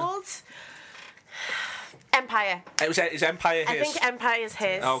it called? Empire. Is Empire his? I think Empire's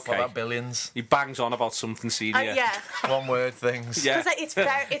his. Okay. What about Billions? He bangs on about something senior. Yeah. One word things. Yeah. Because it's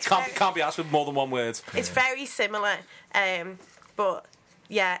very. Can't be asked with more than one word. It's very similar, but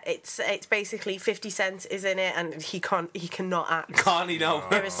yeah, it's basically 50 Cent is in it, and he cannot act. Can't he know?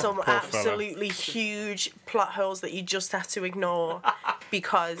 There is some Poor fella. absolutely huge plot holes that you just have to ignore,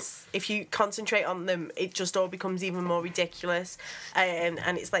 because if you concentrate on them, it just all becomes even more ridiculous. And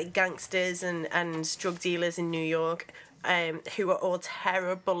it's like gangsters and drug dealers in New York. Who are all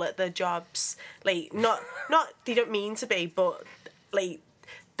terrible at their jobs. Like not they don't mean to be, but like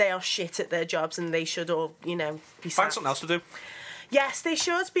they are shit at their jobs, and they should all be Find sacked. something else to do. Yes, they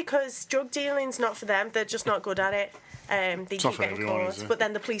should, because drug dealing's not for them. They're just not good at it. They keep not for getting everyone, caught, is it? but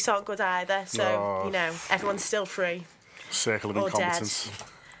then the police aren't good either. So No. everyone's still free Circle of or dead. incompetence.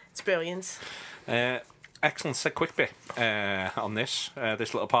 It's brilliant. Excellent. So quick bit on this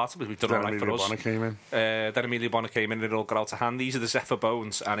little part. We've done all right for us. Bonner came in. Then Amelia Bonner came in and it all got out of hand. These are the Zephyr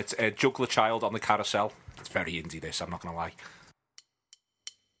Bones, and it's Juggler Child on the Carousel. It's very indie, this, I'm not going to lie.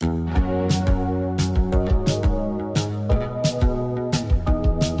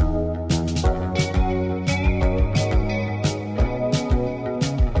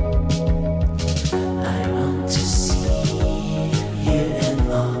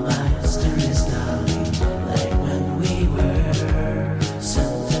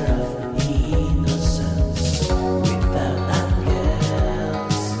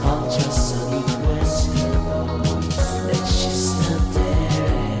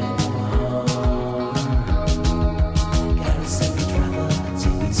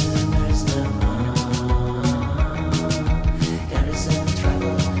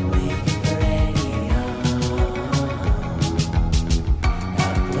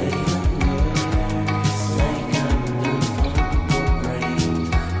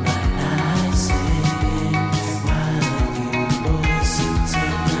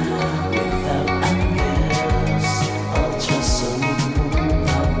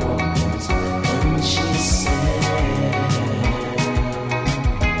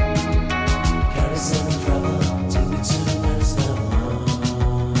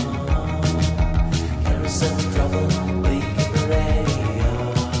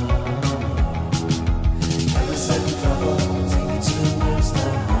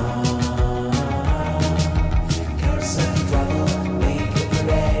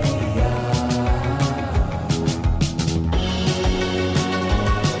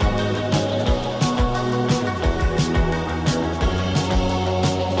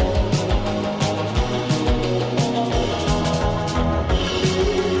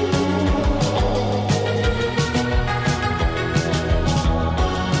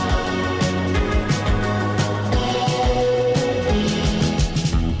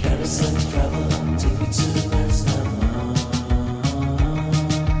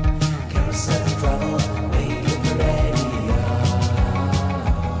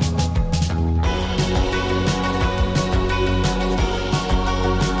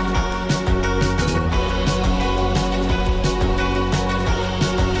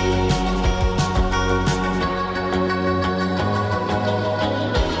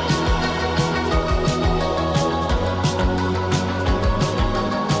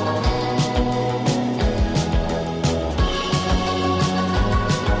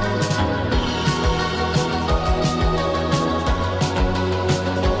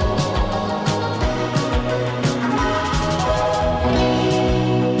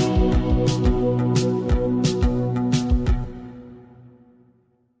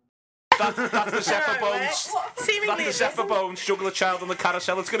 That's the Zephyr Bones. That's the Zephyr Bones, Juggler Child on the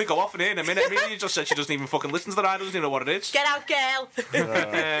Carousel. It's going to go off in here in a minute. Amelia just said she doesn't even fucking listen to the radio, doesn't even know what it is. Get out, girl.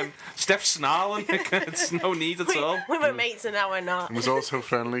 Steph's snarling. It's no need at all. We were mates and now we're not. It was all so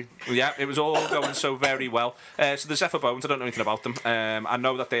friendly. Yeah, it was all going so very well. So the Zephyr Bones, I don't know anything about them. I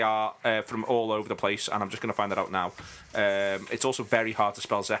know that they are from all over the place, and I'm just going to find that out now. It's also very hard to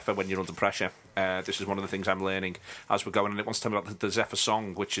spell Zephyr when you're under pressure.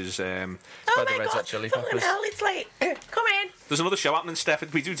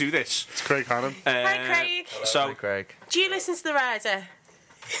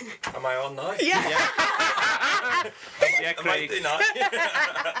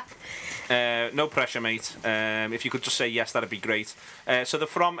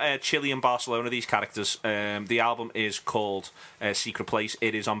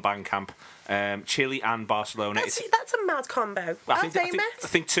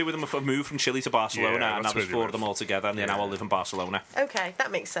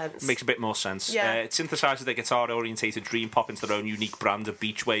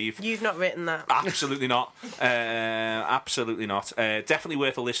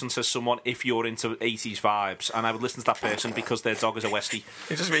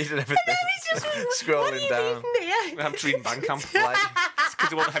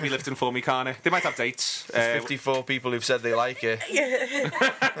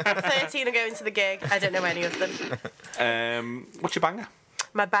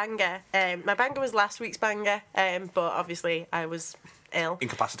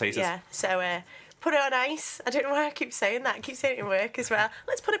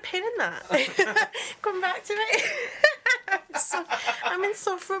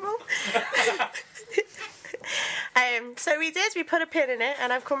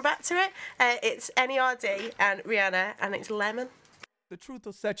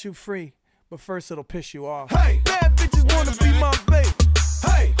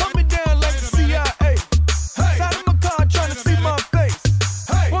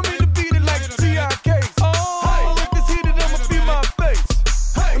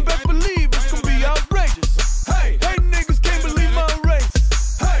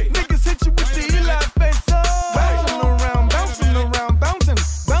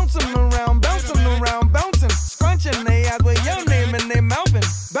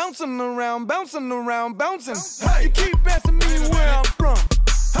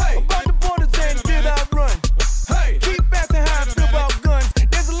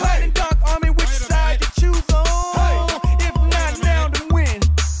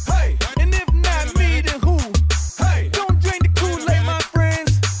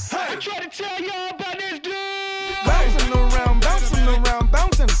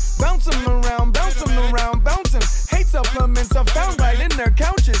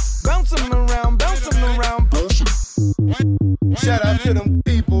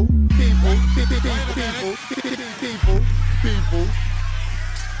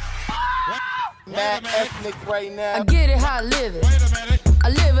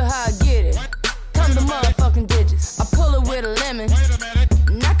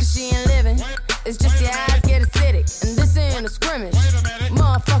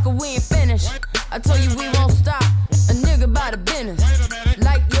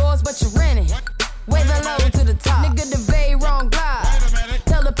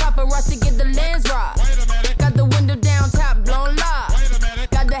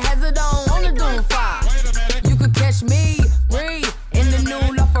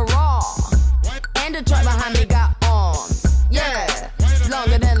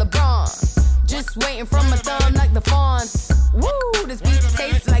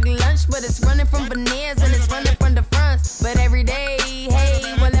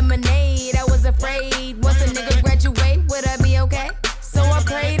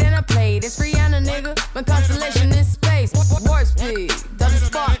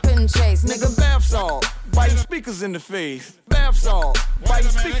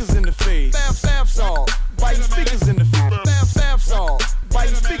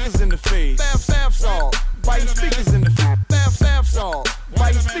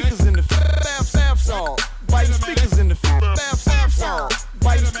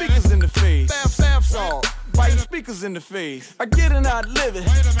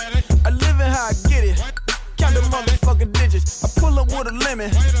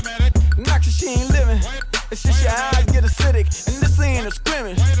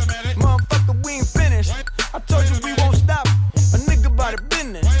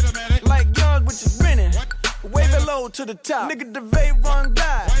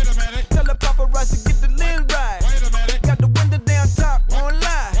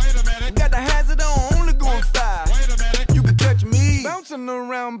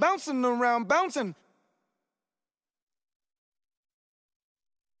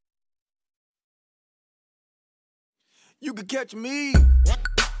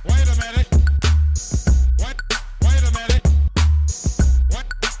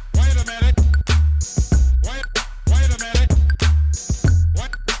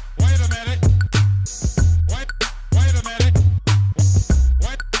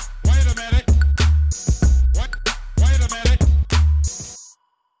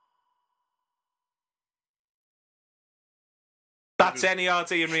 That's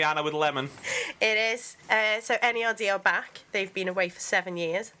NERD and Rihanna with Lemon. It is. So NERD are back. They've been away for 7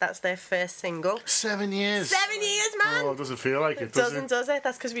 years. That's their first single. 7 years. 7 years, man. Oh, it doesn't feel like it, Does it?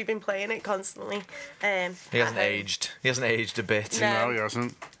 That's because we've been playing it constantly. He hasn't aged. He hasn't aged a bit. No. No, he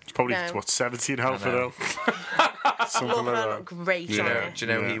hasn't. It's probably, No. what, 17 now for now? Something Look, like I that. look great Do you on know? it. Do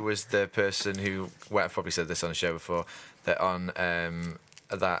you know Yeah. he was the person who? Well, I've probably said this on the show before. That on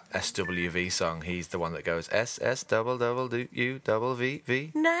that SWV song, he's the one that goes SS double U double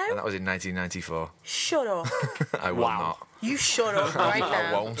V. No. And that was in 1994. Shut up. I will not. You shut up right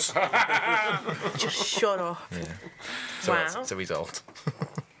I now. won't. Just shut up. Yeah. So, Wow. so he's old.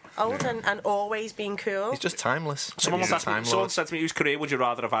 Old and always being cool. He's just timeless. Someone He's a once asked me, Time someone Lord. said to me, whose career would you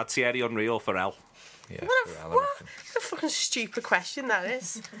rather have had, Thierry Henry or Pharrell? Yeah, What Pharrell, I what reckon. a fucking stupid question that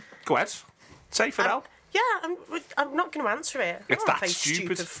is. Go ahead. Say Pharrell. Yeah, I'm not going to answer it. I It's don't wanna that play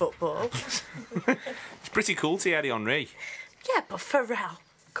stupid. football. It's pretty cool, Thierry Henry. Yeah, but Pharrell.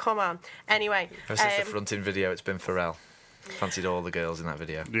 Come on. Anyway. Ever since the fronting video, it's been Pharrell. Fancied all the girls in that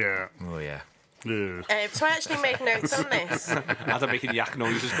video. Yeah. Oh yeah. Yeah. So I actually made notes on this. Adam making yak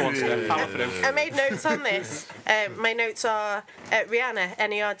noises. Go on, Steph. Power through. I made notes on this. My notes are Rihanna,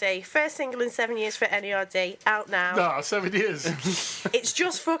 NERD. First single in 7 years for NERD. Out now. No, 7 years. It's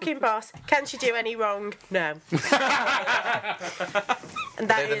just fucking boss. Can't she do any wrong? No. And that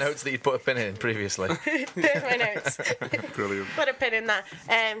They're the is notes that you'd put a pin in previously. there's my notes. Brilliant. Put a pin in that.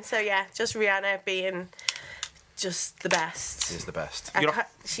 So yeah, just Rihanna being just the best. She's the best. I You're can't-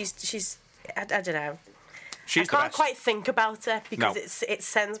 she's I don't know. She's I the can't best. quite think about her because No. it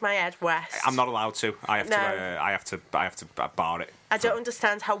sends my head west. I'm not allowed to. I have No. to. I have to bar it. I don't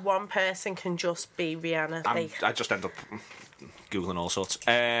understand how one person can just be Rihanna. Like, I just end up googling all sorts. So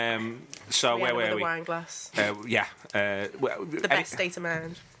Rihanna where with were a we? wine glass. Yeah. The best state of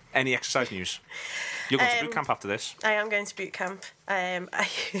mind. Any exercise news? You're going to boot camp after this. I am going to boot camp. I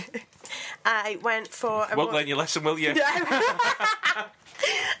went for a Won't run. learn your lesson, will you?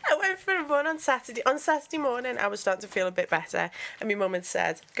 I went for a run on Saturday. On Saturday morning, I was starting to feel a bit better, and my mum had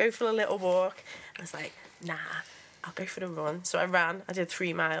said, "Go for a little walk." I was like, "Nah, I'll go for the run." So I ran. I did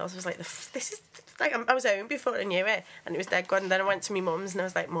 3 miles. I was like, "This is like I was home before I knew it, and it was dead good." And then I went to my mum's, and I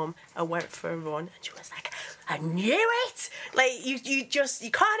was like, "Mum, I went for a run," and she was like, "I knew it! Like you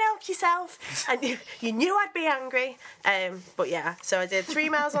can't help yourself." And you knew I'd be angry. But yeah, so I did 3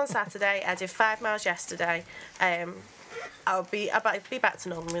 miles on Saturday. I did 5 miles yesterday. I'll be back to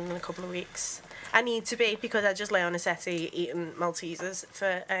normal in a couple of weeks. I need to be because I just lay on a settee eating Maltesers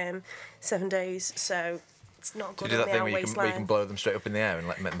for 7 days, so it's not Do good you do on that the thing where you waistline. can blow them straight up in the air and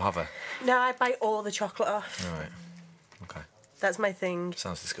let them hover? No, I bite all the chocolate off. All right. Okay. That's my thing.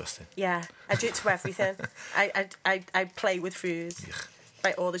 Sounds disgusting. Yeah, I do it to everything. I play with food.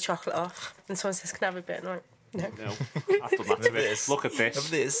 Bite all the chocolate off, and someone says, "Can I have a bit?" And I'm like, no. No, I've done that to it. Look at this.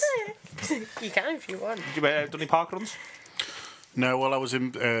 Of this. You can if you want. Did you done any park runs? No, well, I was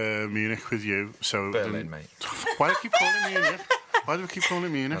in Munich with you, so... Berlin, mate. Why do I keep calling it Munich? Why do we keep calling it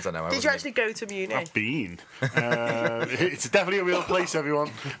Munich? I don't know. Did you actually go to Munich? I've been. It's definitely a real place,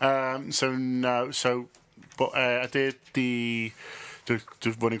 everyone. But I did the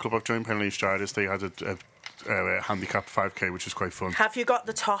running club I've joined, Penley Striders. They had a handicap 5k, which was quite fun. Have you got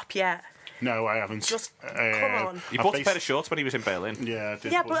the top yet? No, I haven't. Just come on. He bought a pair of shorts when he was in Berlin. Yeah, I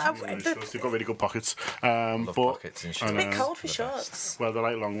did. Yeah, bought but some really shorts. They've got really good pockets. Love pockets and shit. It's a bit cold for shorts. Well, they're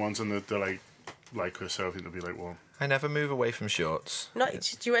like long ones, and they're like Chris, so I think they'll be like warm. I never move away from shorts. Do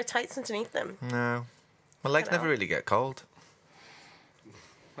you wear tights underneath them? No. My legs never really get cold.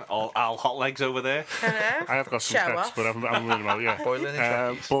 All hot legs over there. I know. I have got some Show pecs, off. but I haven't really well, yeah. Boiling in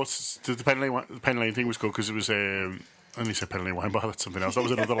trackies. But the Penn Lane thing was good because it was. I only said Penn Lane wine bar. That's something else. That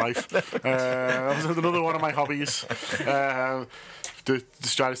was another life. That was another one of my hobbies. The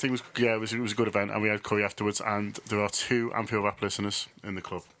Striders thing was it was a good event, and we had curry afterwards. And there are 2 Anfield Rap listeners in the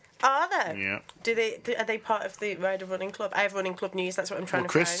club. Are they? Yeah. Are they part of the Rider Running Club? I have Running Club news. That's what I'm trying to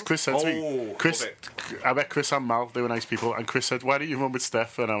find. Chris said to me, Oh, Chris, love it. I met Chris and Mal. They were nice people. And Chris said, "Why don't you run with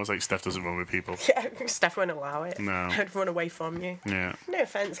Steph?" And I was like, "Steph doesn't run with people." Yeah, Steph won't allow it. No. I'd run away from you. Yeah. No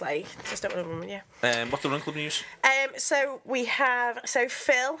offence, like, just don't want to run with you. What's the run club news? So we have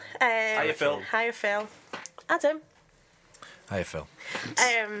Phil. Hiya, Phil. Hiya, Phil. Adam. Hiya, Phil.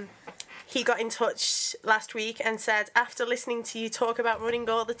 He got in touch last week and said, after listening to you talk about running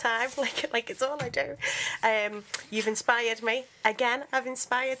all the time, like it's all I do, you've inspired me. Again, I've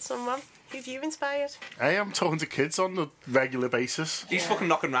inspired someone. Who've you inspired? I am talking to kids on a regular basis. He's fucking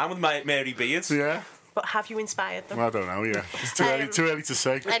knocking around with Mary Beard. Yeah. But have you inspired them? I don't know, yeah. It's too early to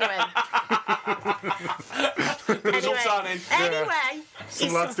say. Anyway. Results aren't in. Anyway.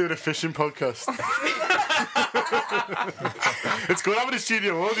 Some lads doing a fishing podcast. It's good having a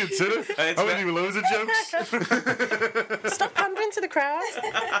studio audience, isn't it? I'm going to do loads of jokes. Stop pandering to the crowd.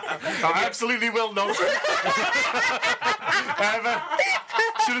 I absolutely will not. Ever.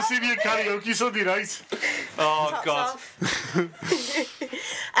 Should have seen you in karaoke Sunday night. Oh, Tops God. off.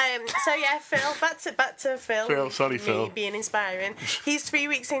 So yeah, Phil, back to Phil. Sorry, Me Phil. being inspiring. He's 3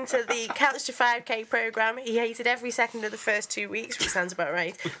 weeks into the Couch to 5K programme. He hated every second of the first 2 weeks, which sounds about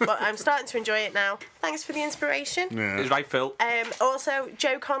right. But I'm starting to enjoy it now. Thanks for the inspiration. Yeah. Is right, Phil? Also,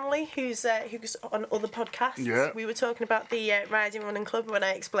 Joe Connolly, who's on other podcasts. Yeah. We were talking about the Riding Running Club when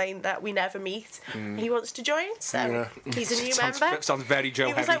I explained that we never meet. He wants to join, so he's a new member. Sounds very Joe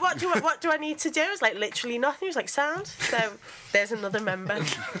He was heavy. like, what do I need to do? I was like, literally nothing. He was like, sound. So there's another member.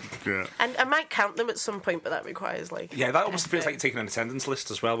 Yeah. And I might count them at some point, but that requires like... Yeah, that almost feels like taking an attendance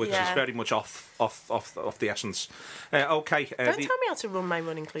list as well, which is very much off the essence. Okay. Don't tell me how to run my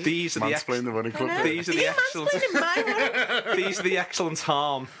running, please. These are Mansplain the running club. These are the excellent. My These are the excellent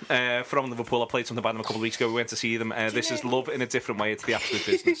harm from Liverpool. I played something by them a couple of weeks ago. We went to see them. This is love in a different way. It's the absolute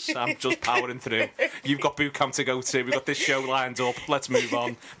business. I'm just powering through. You've got boot camp to go to. We've got this show lined up. Let's move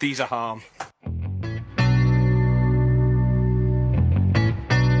on. These are harm.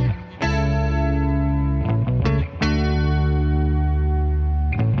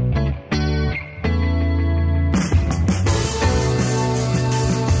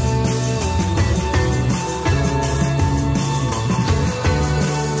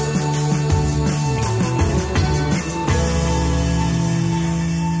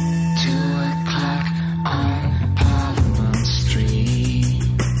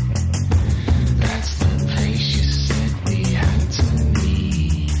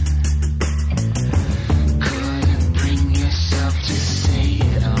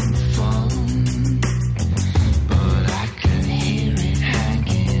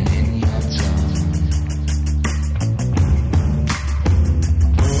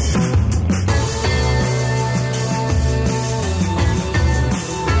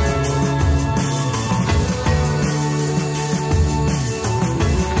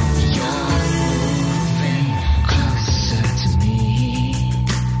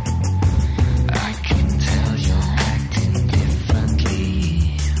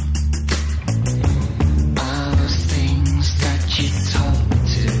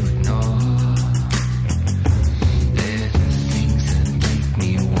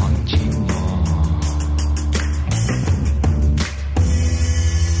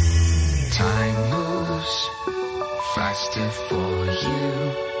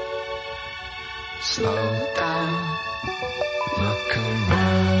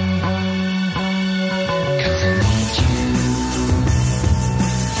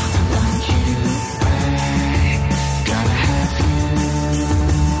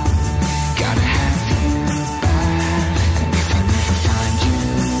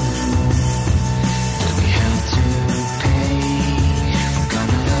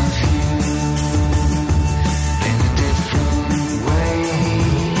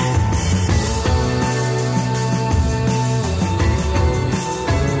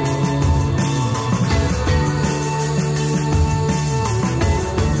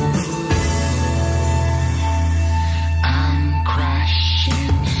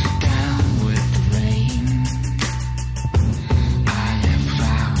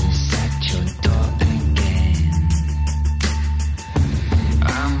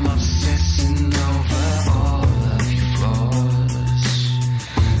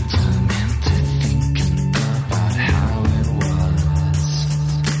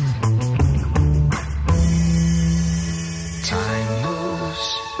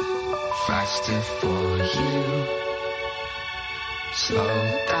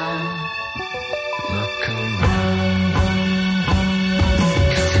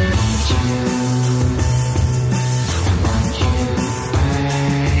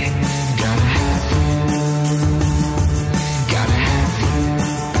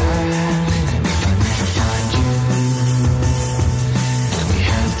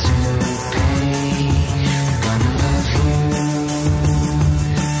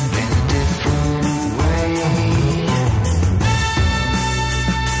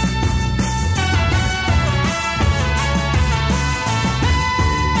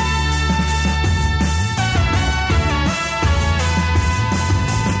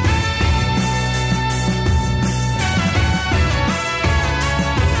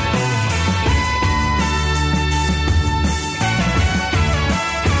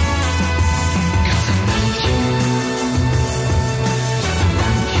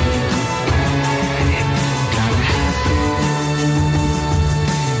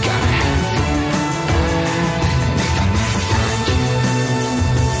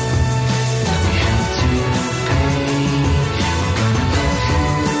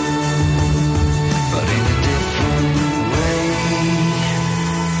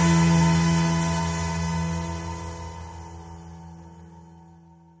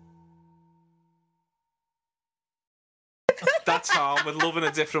 That's Harm with Love in a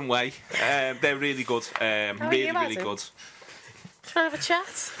Different Way. They're really good. Really good. Do you want to have a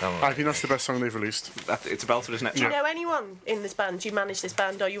chat? I think that's the best song they've released. It's a belter, isn't it? Do you know anyone in this band? Do you manage this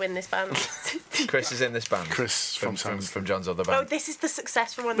band? Are you in this band? Chris is in this band. Chris from John's other Oh, band. this is the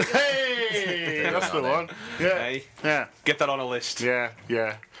successful one. Hey, that's the one. Yeah, Hey, yeah, get that on a list. yeah.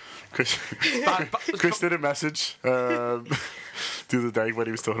 Chris did a message the other day when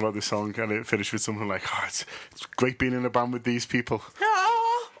he was talking about this song, and it finished with something like, "Oh, it's great being in a band with these people."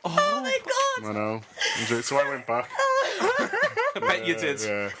 Oh my god! I know. So I went back. I bet you did.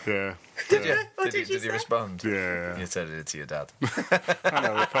 Yeah. Did you? What Did you you say? respond? Yeah. You said it to your dad. I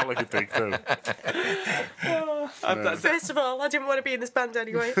know, it felt like a dig though. First of all, I didn't want to be in this band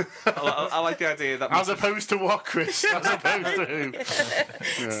anyway. I like the idea that As opposed to what, Chris? As opposed to who?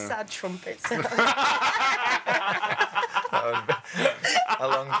 Sad trumpets. I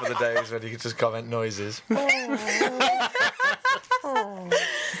long for the days when you could just comment noises.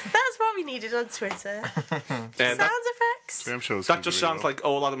 That's what we needed on Twitter. Sound effects. I'm sure that just sounds like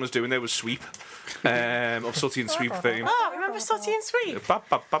all Adam was doing there was Sweep of Sooty and Sweep theme. Oh, remember Sooty and Sweep?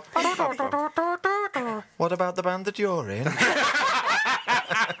 What about the band that you're in?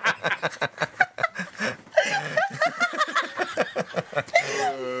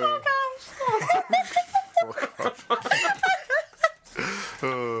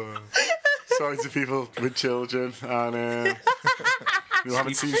 Sorry to people with children and who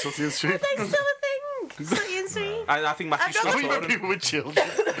haven't seen Sooty and Sweep. Are they still a thing? Sooty and Sweep? I think Matthew's still I think touring. people with children.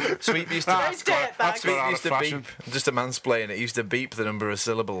 Sweep used to out of beep. Just a mansplain. It used to beep the number of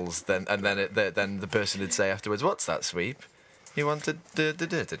syllables. Then the person would say afterwards, "What's that, Sweep? You want to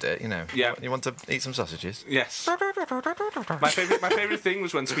you know? Yeah. You want to eat some sausages?" Yes. My favourite thing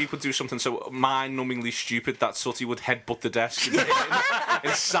was when Sweep would do something so mind-numbingly stupid that Sooty would headbutt the desk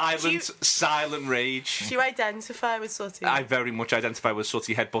in silent rage. Do you identify with Sooty? I very much identify with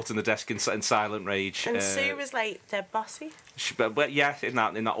Sooty headbutting the desk in silent rage. And Sue was like dead bossy. But yeah, in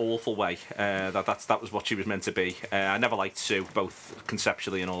that awful way. That was what she was meant to be. I never liked Sue, both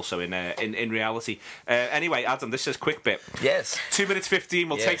conceptually and also in reality. Anyway, Adam, this says quick bit. Yes. 2 minutes 15.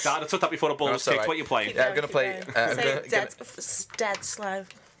 We'll take that. I took that before the ball was kicked. Right. What are you playing? Yeah, I'm gonna play. Dead slow.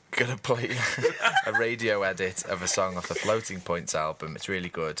 Gonna play a radio edit of a song off the Floating Points album. It's really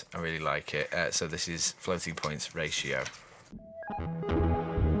good. I really like it. So this is Floating Points Ratio.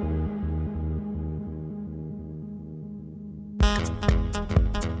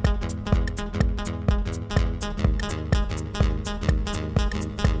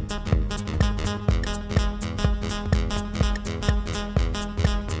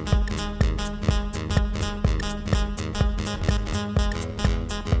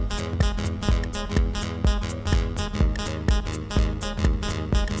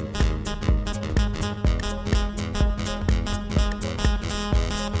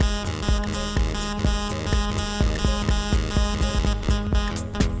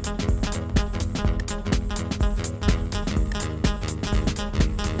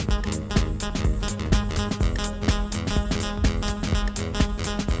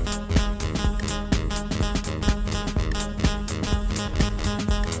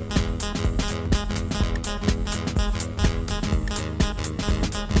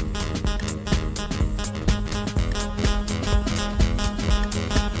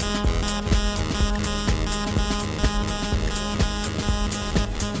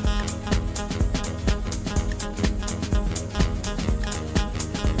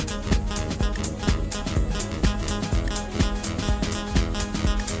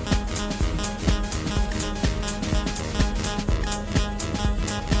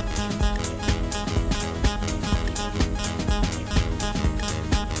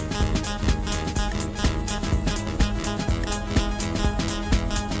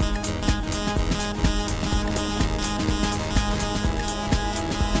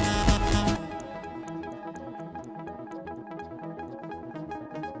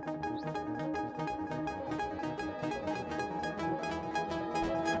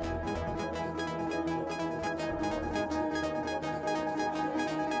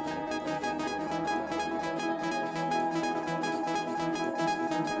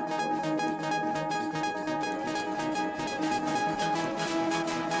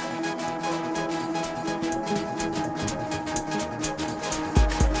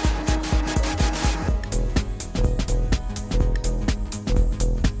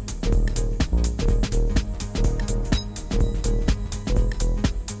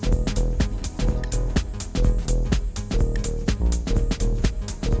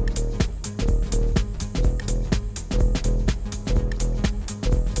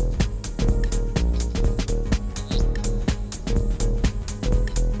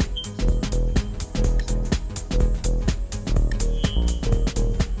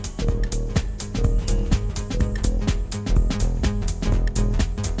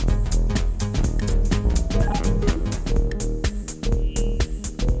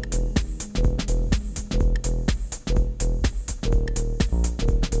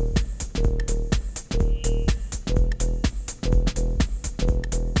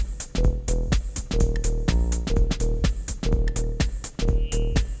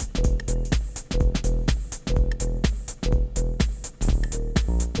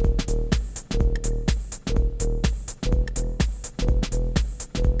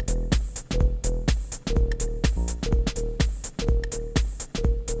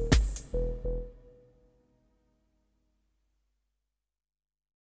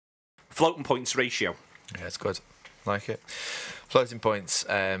 Floating points ratio. Yeah, it's good. Like it. Floating points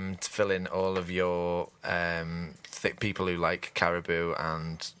to fill in all of your people who like caribou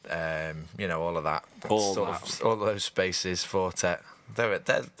and all of that. All of those spaces. Fortet.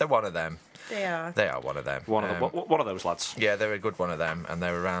 They're one of them. They are. They are one of them. One of those lads. Yeah, they're a good one of them, and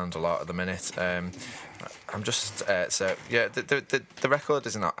they're around a lot at the minute. I'm just the record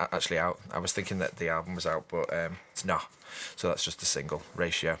isn't actually out. I was thinking that the album was out, but it's not. So that's just a single.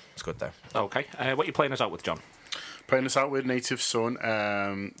 Ratio. It's good though. Okay. What are you playing us out with, John? Playing us out with Native Son.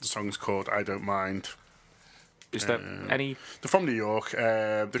 The song's called I Don't Mind. Is there any... They're from New York.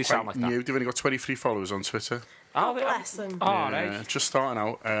 They're They quite sound like new. that. They've only got 23 followers on Twitter. Oh, bless them. Oh, right. Just starting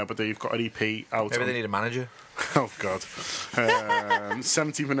out, but they've got an EP out. Maybe they need a manager. Oh, God.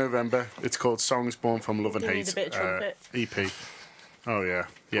 17th of November. It's called Songs Born from Love and They Hate. need a bit of trumpet. EP. Oh, yeah.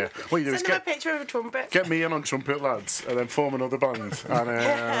 Yeah. What you do is Send them a picture of a trumpet. get me in on trumpet, lads, and then form another band.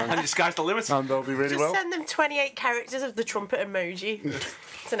 And the sky's the limit. And they'll do really Just well. send them 28 characters of the trumpet emoji.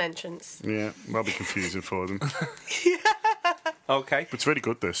 It's an entrance. Yeah, that'll be confusing for them. Okay. But it's really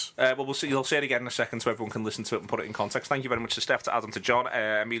good, this. Well, we'll see. You'll say it again in a second, so everyone can listen to it and put it in context. Thank you very much to Steph, to Adam, to John,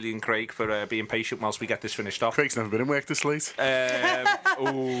 Amelia, and Craig for being patient whilst we get this finished off. Craig's never been in work this late.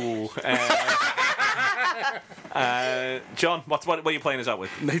 John, what are you playing us out with?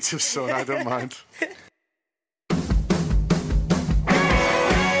 Native Son, I Don't Mind.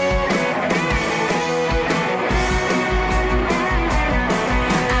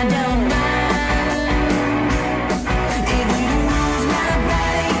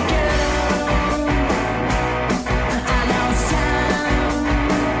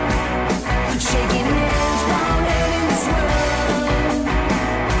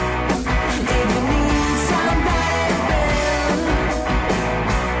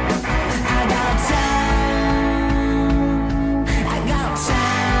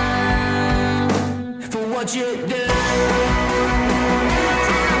 What you do?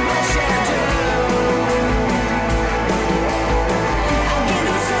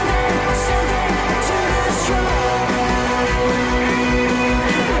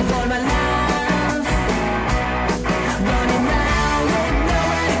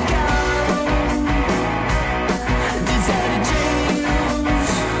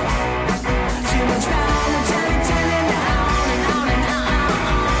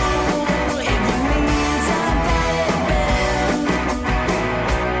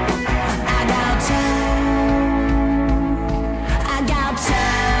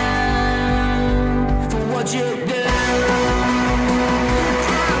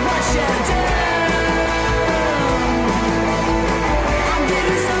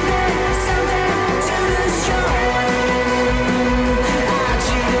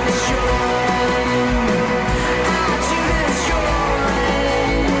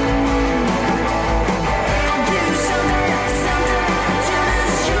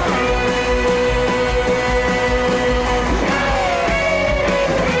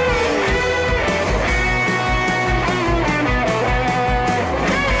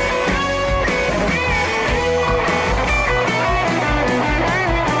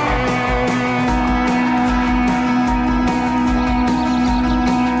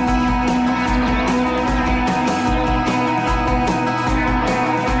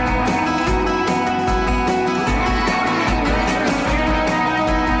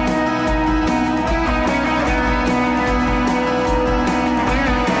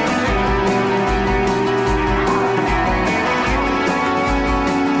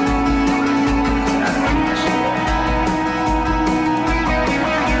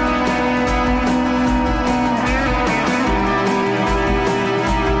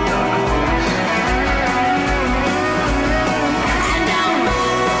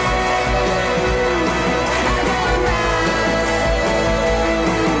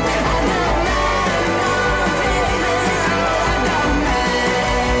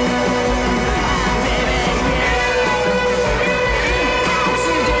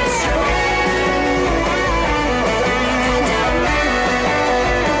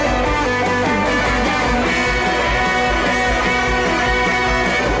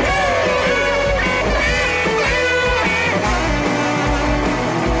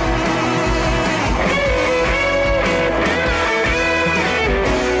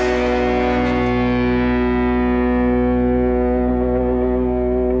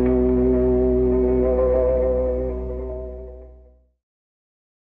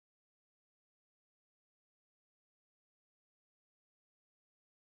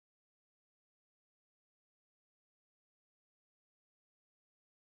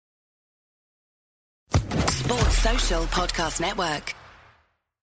 Sports Social Podcast Network.